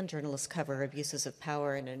 How can journalists cover abuses of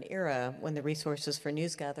power in an era when the resources for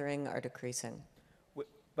news gathering are decreasing?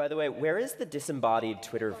 By the way, where is the disembodied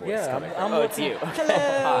Twitter voice Yeah, coming from? I'm Oh, it's you.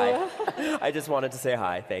 Hello. Hi. I just wanted to say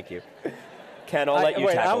hi. Thank you. Ken, I'll let you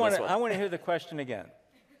tackle this one. I want to hear the question again.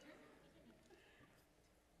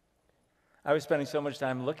 I was spending so much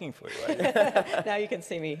time looking for you. Now you can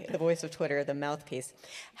see me, the voice of Twitter, the mouthpiece.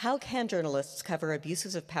 How can journalists cover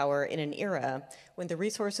abuses of power in an era when the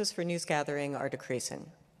resources for news gathering are decreasing?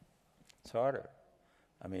 It's harder.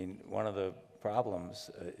 I mean, one of the problems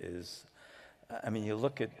is, you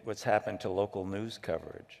look at what's happened to local news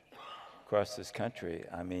coverage across this country.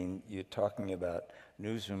 I mean, you're talking about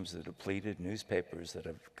newsrooms that are depleted, newspapers that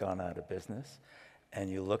have gone out of business, and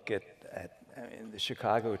you look at the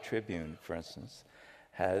Chicago Tribune, for instance,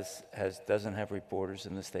 doesn't have reporters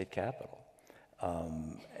in the state capitol,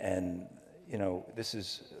 and this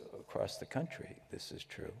is across the country. This is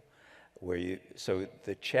true, so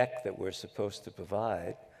the check that we're supposed to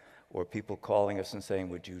provide, or people calling us and saying,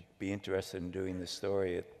 "Would you be interested in doing this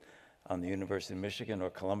story on the University of Michigan or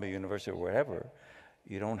Columbia University or wherever?"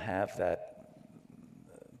 You don't have that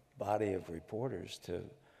body of reporters to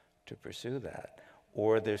pursue that.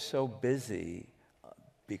 Or they're so busy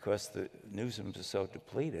because the newsrooms are so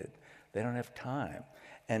depleted, they don't have time.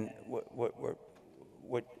 And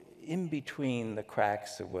what in between the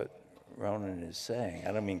cracks of what Ronan is saying,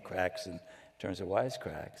 I don't mean cracks in terms of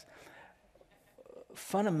wisecracks,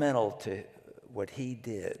 fundamental to what he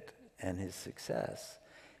did and his success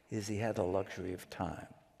is he had the luxury of time.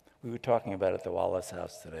 We were talking about it at the Wallace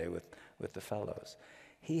house today with the fellows.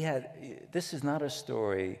 This is not a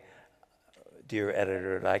story, dear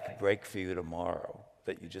editor, that I could break for you tomorrow,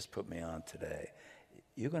 that you just put me on today.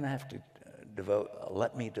 You're going to have to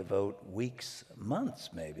let me devote weeks,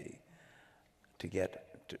 months maybe,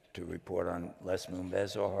 to report on Les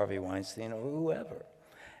Moonves or Harvey Weinstein or whoever.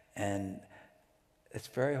 And it's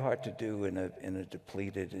very hard to do in a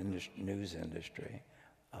depleted news industry.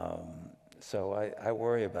 So I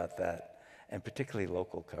worry about that, and particularly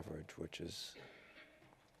local coverage, which is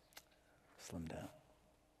slimmed down.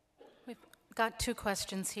 We've got two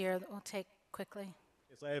questions here that we'll take quickly.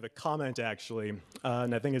 Yes, I have a comment, actually,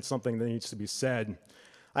 and I think it's something that needs to be said.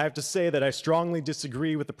 I have to say that I strongly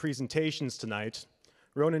disagree with the presentations tonight.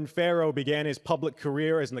 Ronan Farrow began his public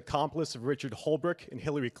career as an accomplice of Richard Holbrooke and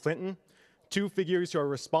Hillary Clinton, two figures who are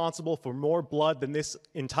responsible for more blood than this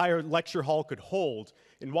entire lecture hall could hold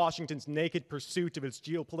in Washington's naked pursuit of its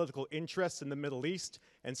geopolitical interests in the Middle East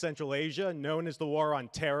and Central Asia, known as the War on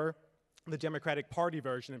Terror, the Democratic Party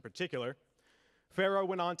version in particular. Farrow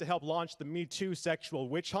went on to help launch the Me Too sexual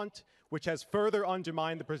witch hunt, which has further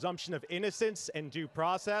undermined the presumption of innocence and due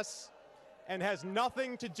process, and has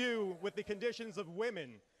nothing to do with the conditions of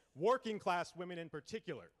women, working class women in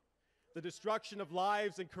particular. The destruction of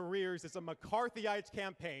lives and careers is a McCarthyite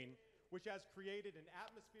campaign which has created an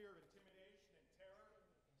atmosphere of intimidation and terror,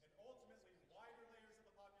 and ultimately wider layers of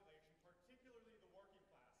the population, particularly the working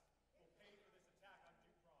class, will pay for this attack on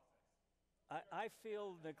due process. I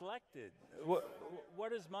feel neglected.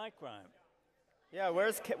 What is my crime? Yeah,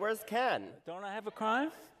 where's Ken? Don't I have a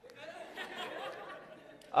crime?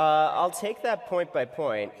 I'll take that point by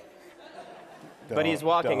point. But he's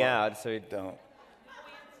walking out, so don't.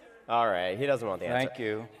 All right, he doesn't want the answer. Thank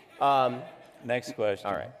you. Next question.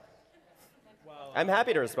 All right. I'm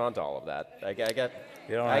happy to respond to all of that. I get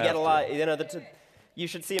You don't I have get a lot. to. You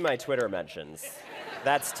should see my Twitter mentions.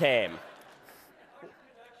 That's tame.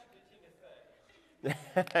 Do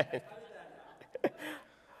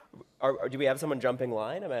we have someone jumping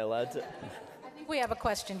line? Am I allowed to? I think we have a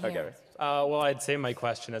question here. Okay. Well, I'd say my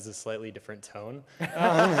question has a slightly different tone.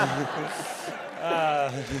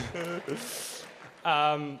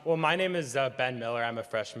 Well, my name is Ben Miller. I'm a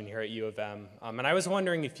freshman here at U of M. And I was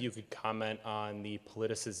wondering if you could comment on the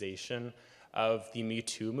politicization of the Me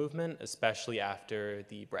Too movement, especially after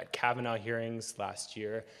the Brett Kavanaugh hearings last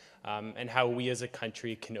year, and how we as a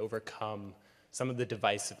country can overcome some of the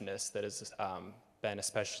divisiveness that has been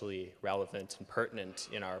especially relevant and pertinent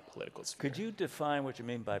in our political sphere. Could you define what you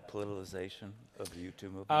mean by politicization of the U2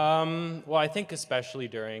 movement? Well, I think especially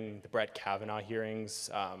during the Brett Kavanaugh hearings,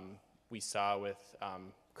 we saw with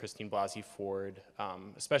Christine Blasey Ford,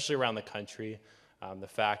 especially around the country, the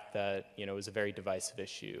fact that it was a very divisive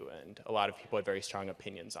issue, and a lot of people had very strong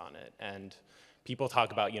opinions on it. And people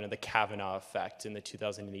talk about the Kavanaugh effect in the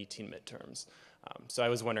 2018 midterms. So I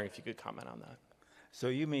was wondering if you could comment on that. So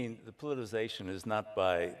you mean the politicization is not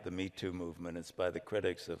by the Me Too movement, it's by the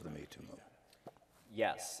critics of the Me Too movement?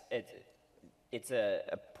 Yes, it's a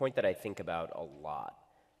point that I think about a lot.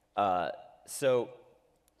 So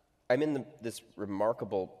I'm in this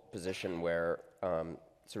remarkable position where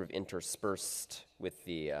sort of interspersed with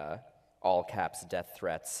the all caps death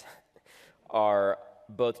threats are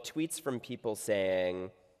both tweets from people saying,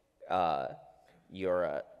 you're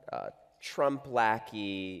a Trump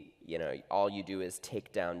lackey, all you do is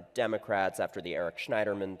take down Democrats after the Eric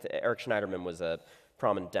Schneiderman was a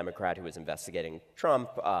prominent Democrat who was investigating Trump.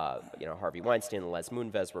 Harvey Weinstein and Les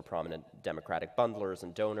Moonves were prominent Democratic bundlers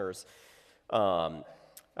and donors.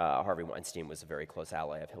 Harvey Weinstein was a very close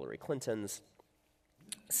ally of Hillary Clinton's.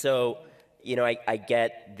 So, I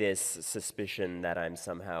get this suspicion that I'm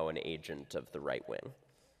somehow an agent of the right wing,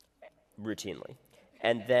 routinely.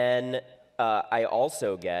 And then I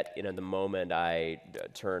also get, the moment I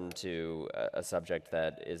turn to a subject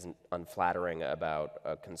that isn't unflattering about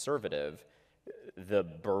a conservative, the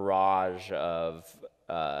barrage of,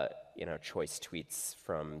 choice tweets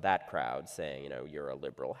from that crowd saying, you're a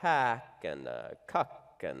liberal hack and a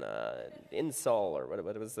cuck and insult, or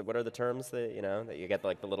what are the terms that, that you get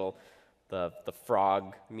like the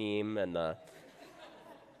frog meme and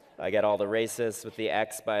I get all the racists with the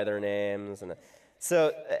X by their names. And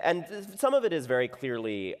some of it is very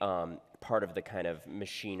clearly part of the kind of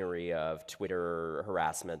machinery of Twitter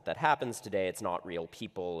harassment that happens today. It's not real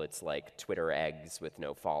people. It's like Twitter eggs with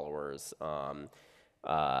no followers, and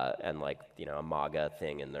a MAGA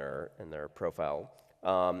thing in their profile.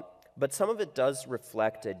 But some of it does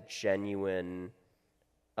reflect a genuine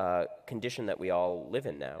condition that we all live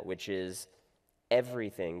in now, which is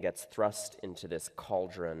everything gets thrust into this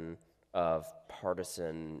cauldron of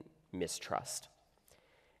partisan mistrust.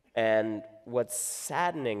 And what's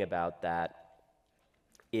saddening about that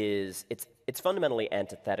is it's fundamentally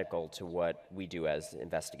antithetical to what we do as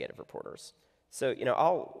investigative reporters. So,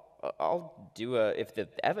 I'll do if the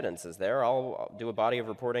evidence is there, I'll do a body of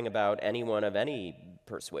reporting about anyone of any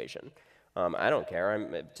persuasion. I don't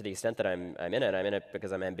care. To the extent that I'm in it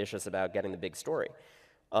because I'm ambitious about getting the big story.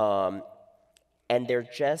 And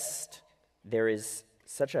there is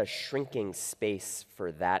such a shrinking space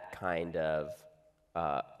for that kind of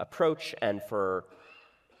approach and for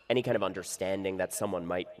any kind of understanding that someone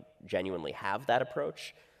might genuinely have that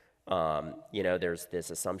approach. There's this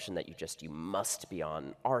assumption that you must be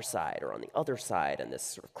on our side or on the other side, and this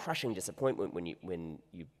sort of crushing disappointment when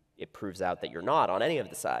it proves out that you're not on any of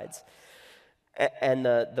the sides. And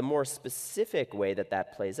the more specific way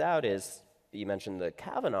that plays out is, you mentioned the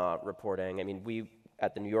Kavanaugh reporting. I mean, we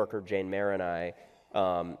at the New Yorker, Jane Mayer and I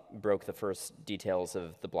broke the first details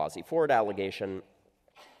of the Blasey Ford allegation,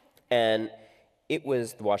 and it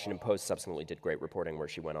was the Washington Post subsequently did great reporting where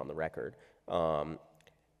she went on the record.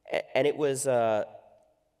 And it was an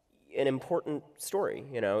important story.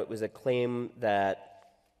 It was a claim that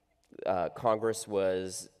Congress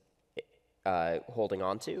was holding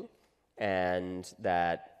on to and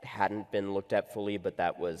that hadn't been looked at fully, but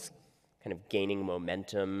that was kind of gaining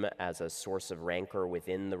momentum as a source of rancor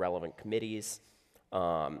within the relevant committees.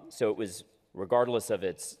 So it was, regardless of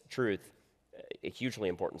its truth, a hugely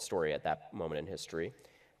important story at that moment in history.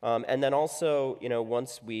 And then also,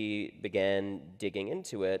 once we began digging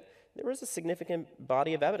into it, there was a significant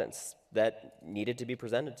body of evidence that needed to be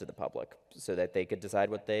presented to the public so that they could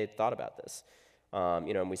decide what they thought about this.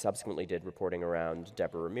 And we subsequently did reporting around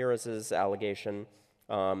Deborah Ramirez's allegation,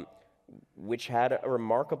 which had a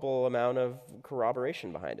remarkable amount of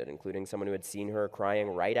corroboration behind it, including someone who had seen her crying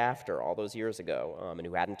right after all those years ago, and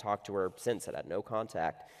who hadn't talked to her since, had no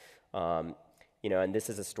contact. And this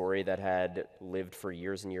is a story that had lived for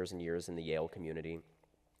years and years and years in the Yale community.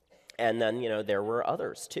 And then, there were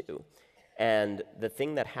others too. And the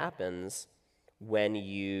thing that happens when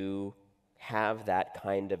you have that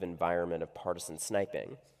kind of environment of partisan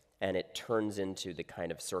sniping, and it turns into the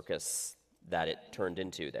kind of circus that it turned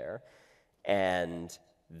into there, and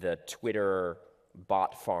the Twitter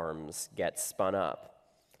bot farms get spun up,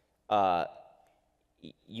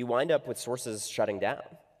 you wind up with sources shutting down.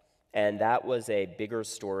 And that was a bigger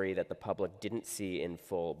story that the public didn't see in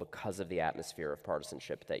full because of the atmosphere of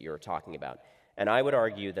partisanship that you're talking about. And I would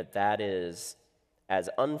argue that that is as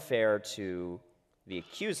unfair to the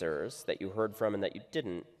accusers that you heard from and that you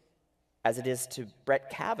didn't, as it is to Brett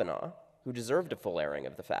Kavanaugh, who deserved a full airing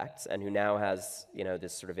of the facts and who now has,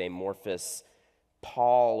 this sort of amorphous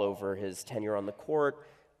pall over his tenure on the court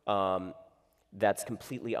that's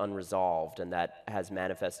completely unresolved and that has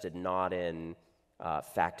manifested not in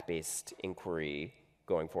fact-based inquiry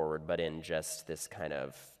going forward, but in just this kind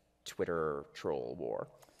of Twitter troll war.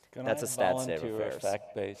 That's a sad state of affairs. A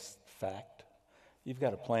fact-based fact? You've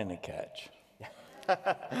got a plane to catch.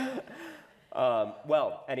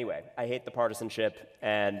 Well, anyway, I hate the partisanship,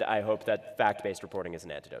 and I hope that fact-based reporting is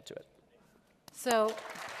an antidote to it. So,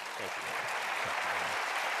 Thank you.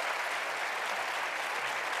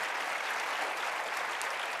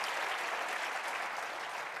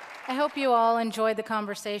 I hope you all enjoyed the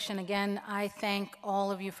conversation. Again, I thank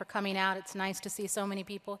all of you for coming out. It's nice to see so many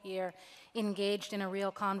people here engaged in a real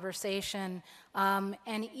conversation.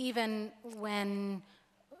 And even when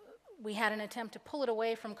we had an attempt to pull it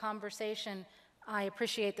away from conversation, I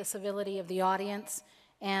appreciate the civility of the audience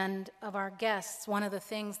and of our guests. One of the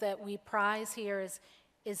things that we prize here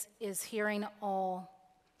is hearing all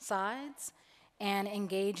sides and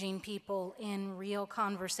engaging people in real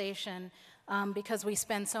conversation. Because we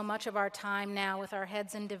spend so much of our time now with our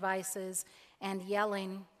heads in devices and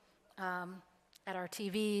yelling at our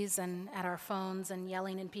TVs and at our phones and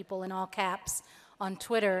yelling at people in all caps on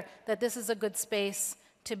Twitter, that this is a good space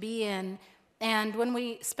to be in. And when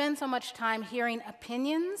we spend so much time hearing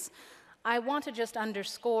opinions, I want to just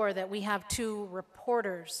underscore that we have two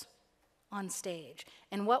reporters on stage.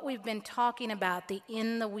 And what we've been talking about, the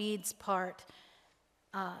in the weeds part,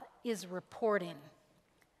 is reporting.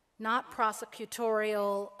 Not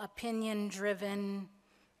prosecutorial, opinion-driven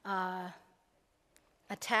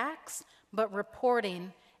attacks, but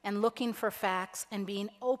reporting and looking for facts and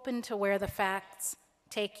being open to where the facts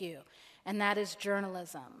take you, and that is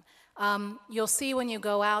journalism. You'll see when you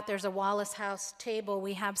go out, there's a Wallace House table.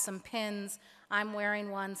 We have some pins. I'm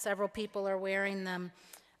wearing one. Several people are wearing them.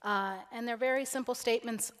 And they're very simple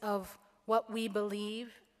statements of what we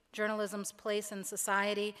believe journalism's place in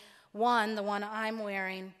society. One, the one I'm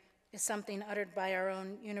wearing, is something uttered by our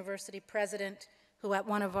own university president, who at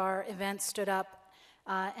one of our events stood up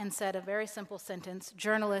and said a very simple sentence: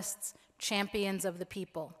 journalists, champions of the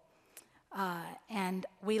people. And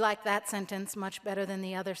we like that sentence much better than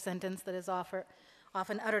the other sentence that is often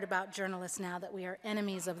uttered about journalists now, that we are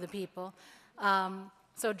enemies of the people.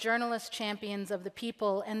 So journalists, champions of the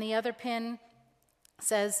people. And the other pin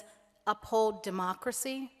says, uphold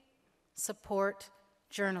democracy, support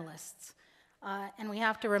journalists. And we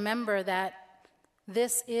have to remember that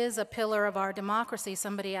this is a pillar of our democracy.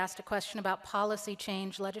 Somebody asked a question about policy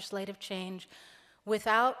change, legislative change.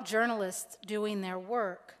 Without journalists doing their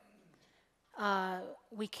work,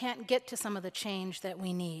 we can't get to some of the change that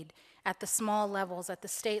we need at the small levels, at the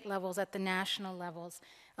state levels, at the national levels.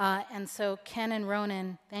 And so Ken and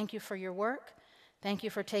Ronan, thank you for your work. Thank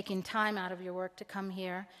you for taking time out of your work to come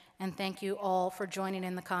here. And thank you all for joining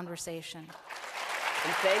in the conversation.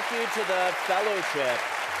 And thank you to the fellowship.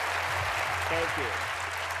 Thank you.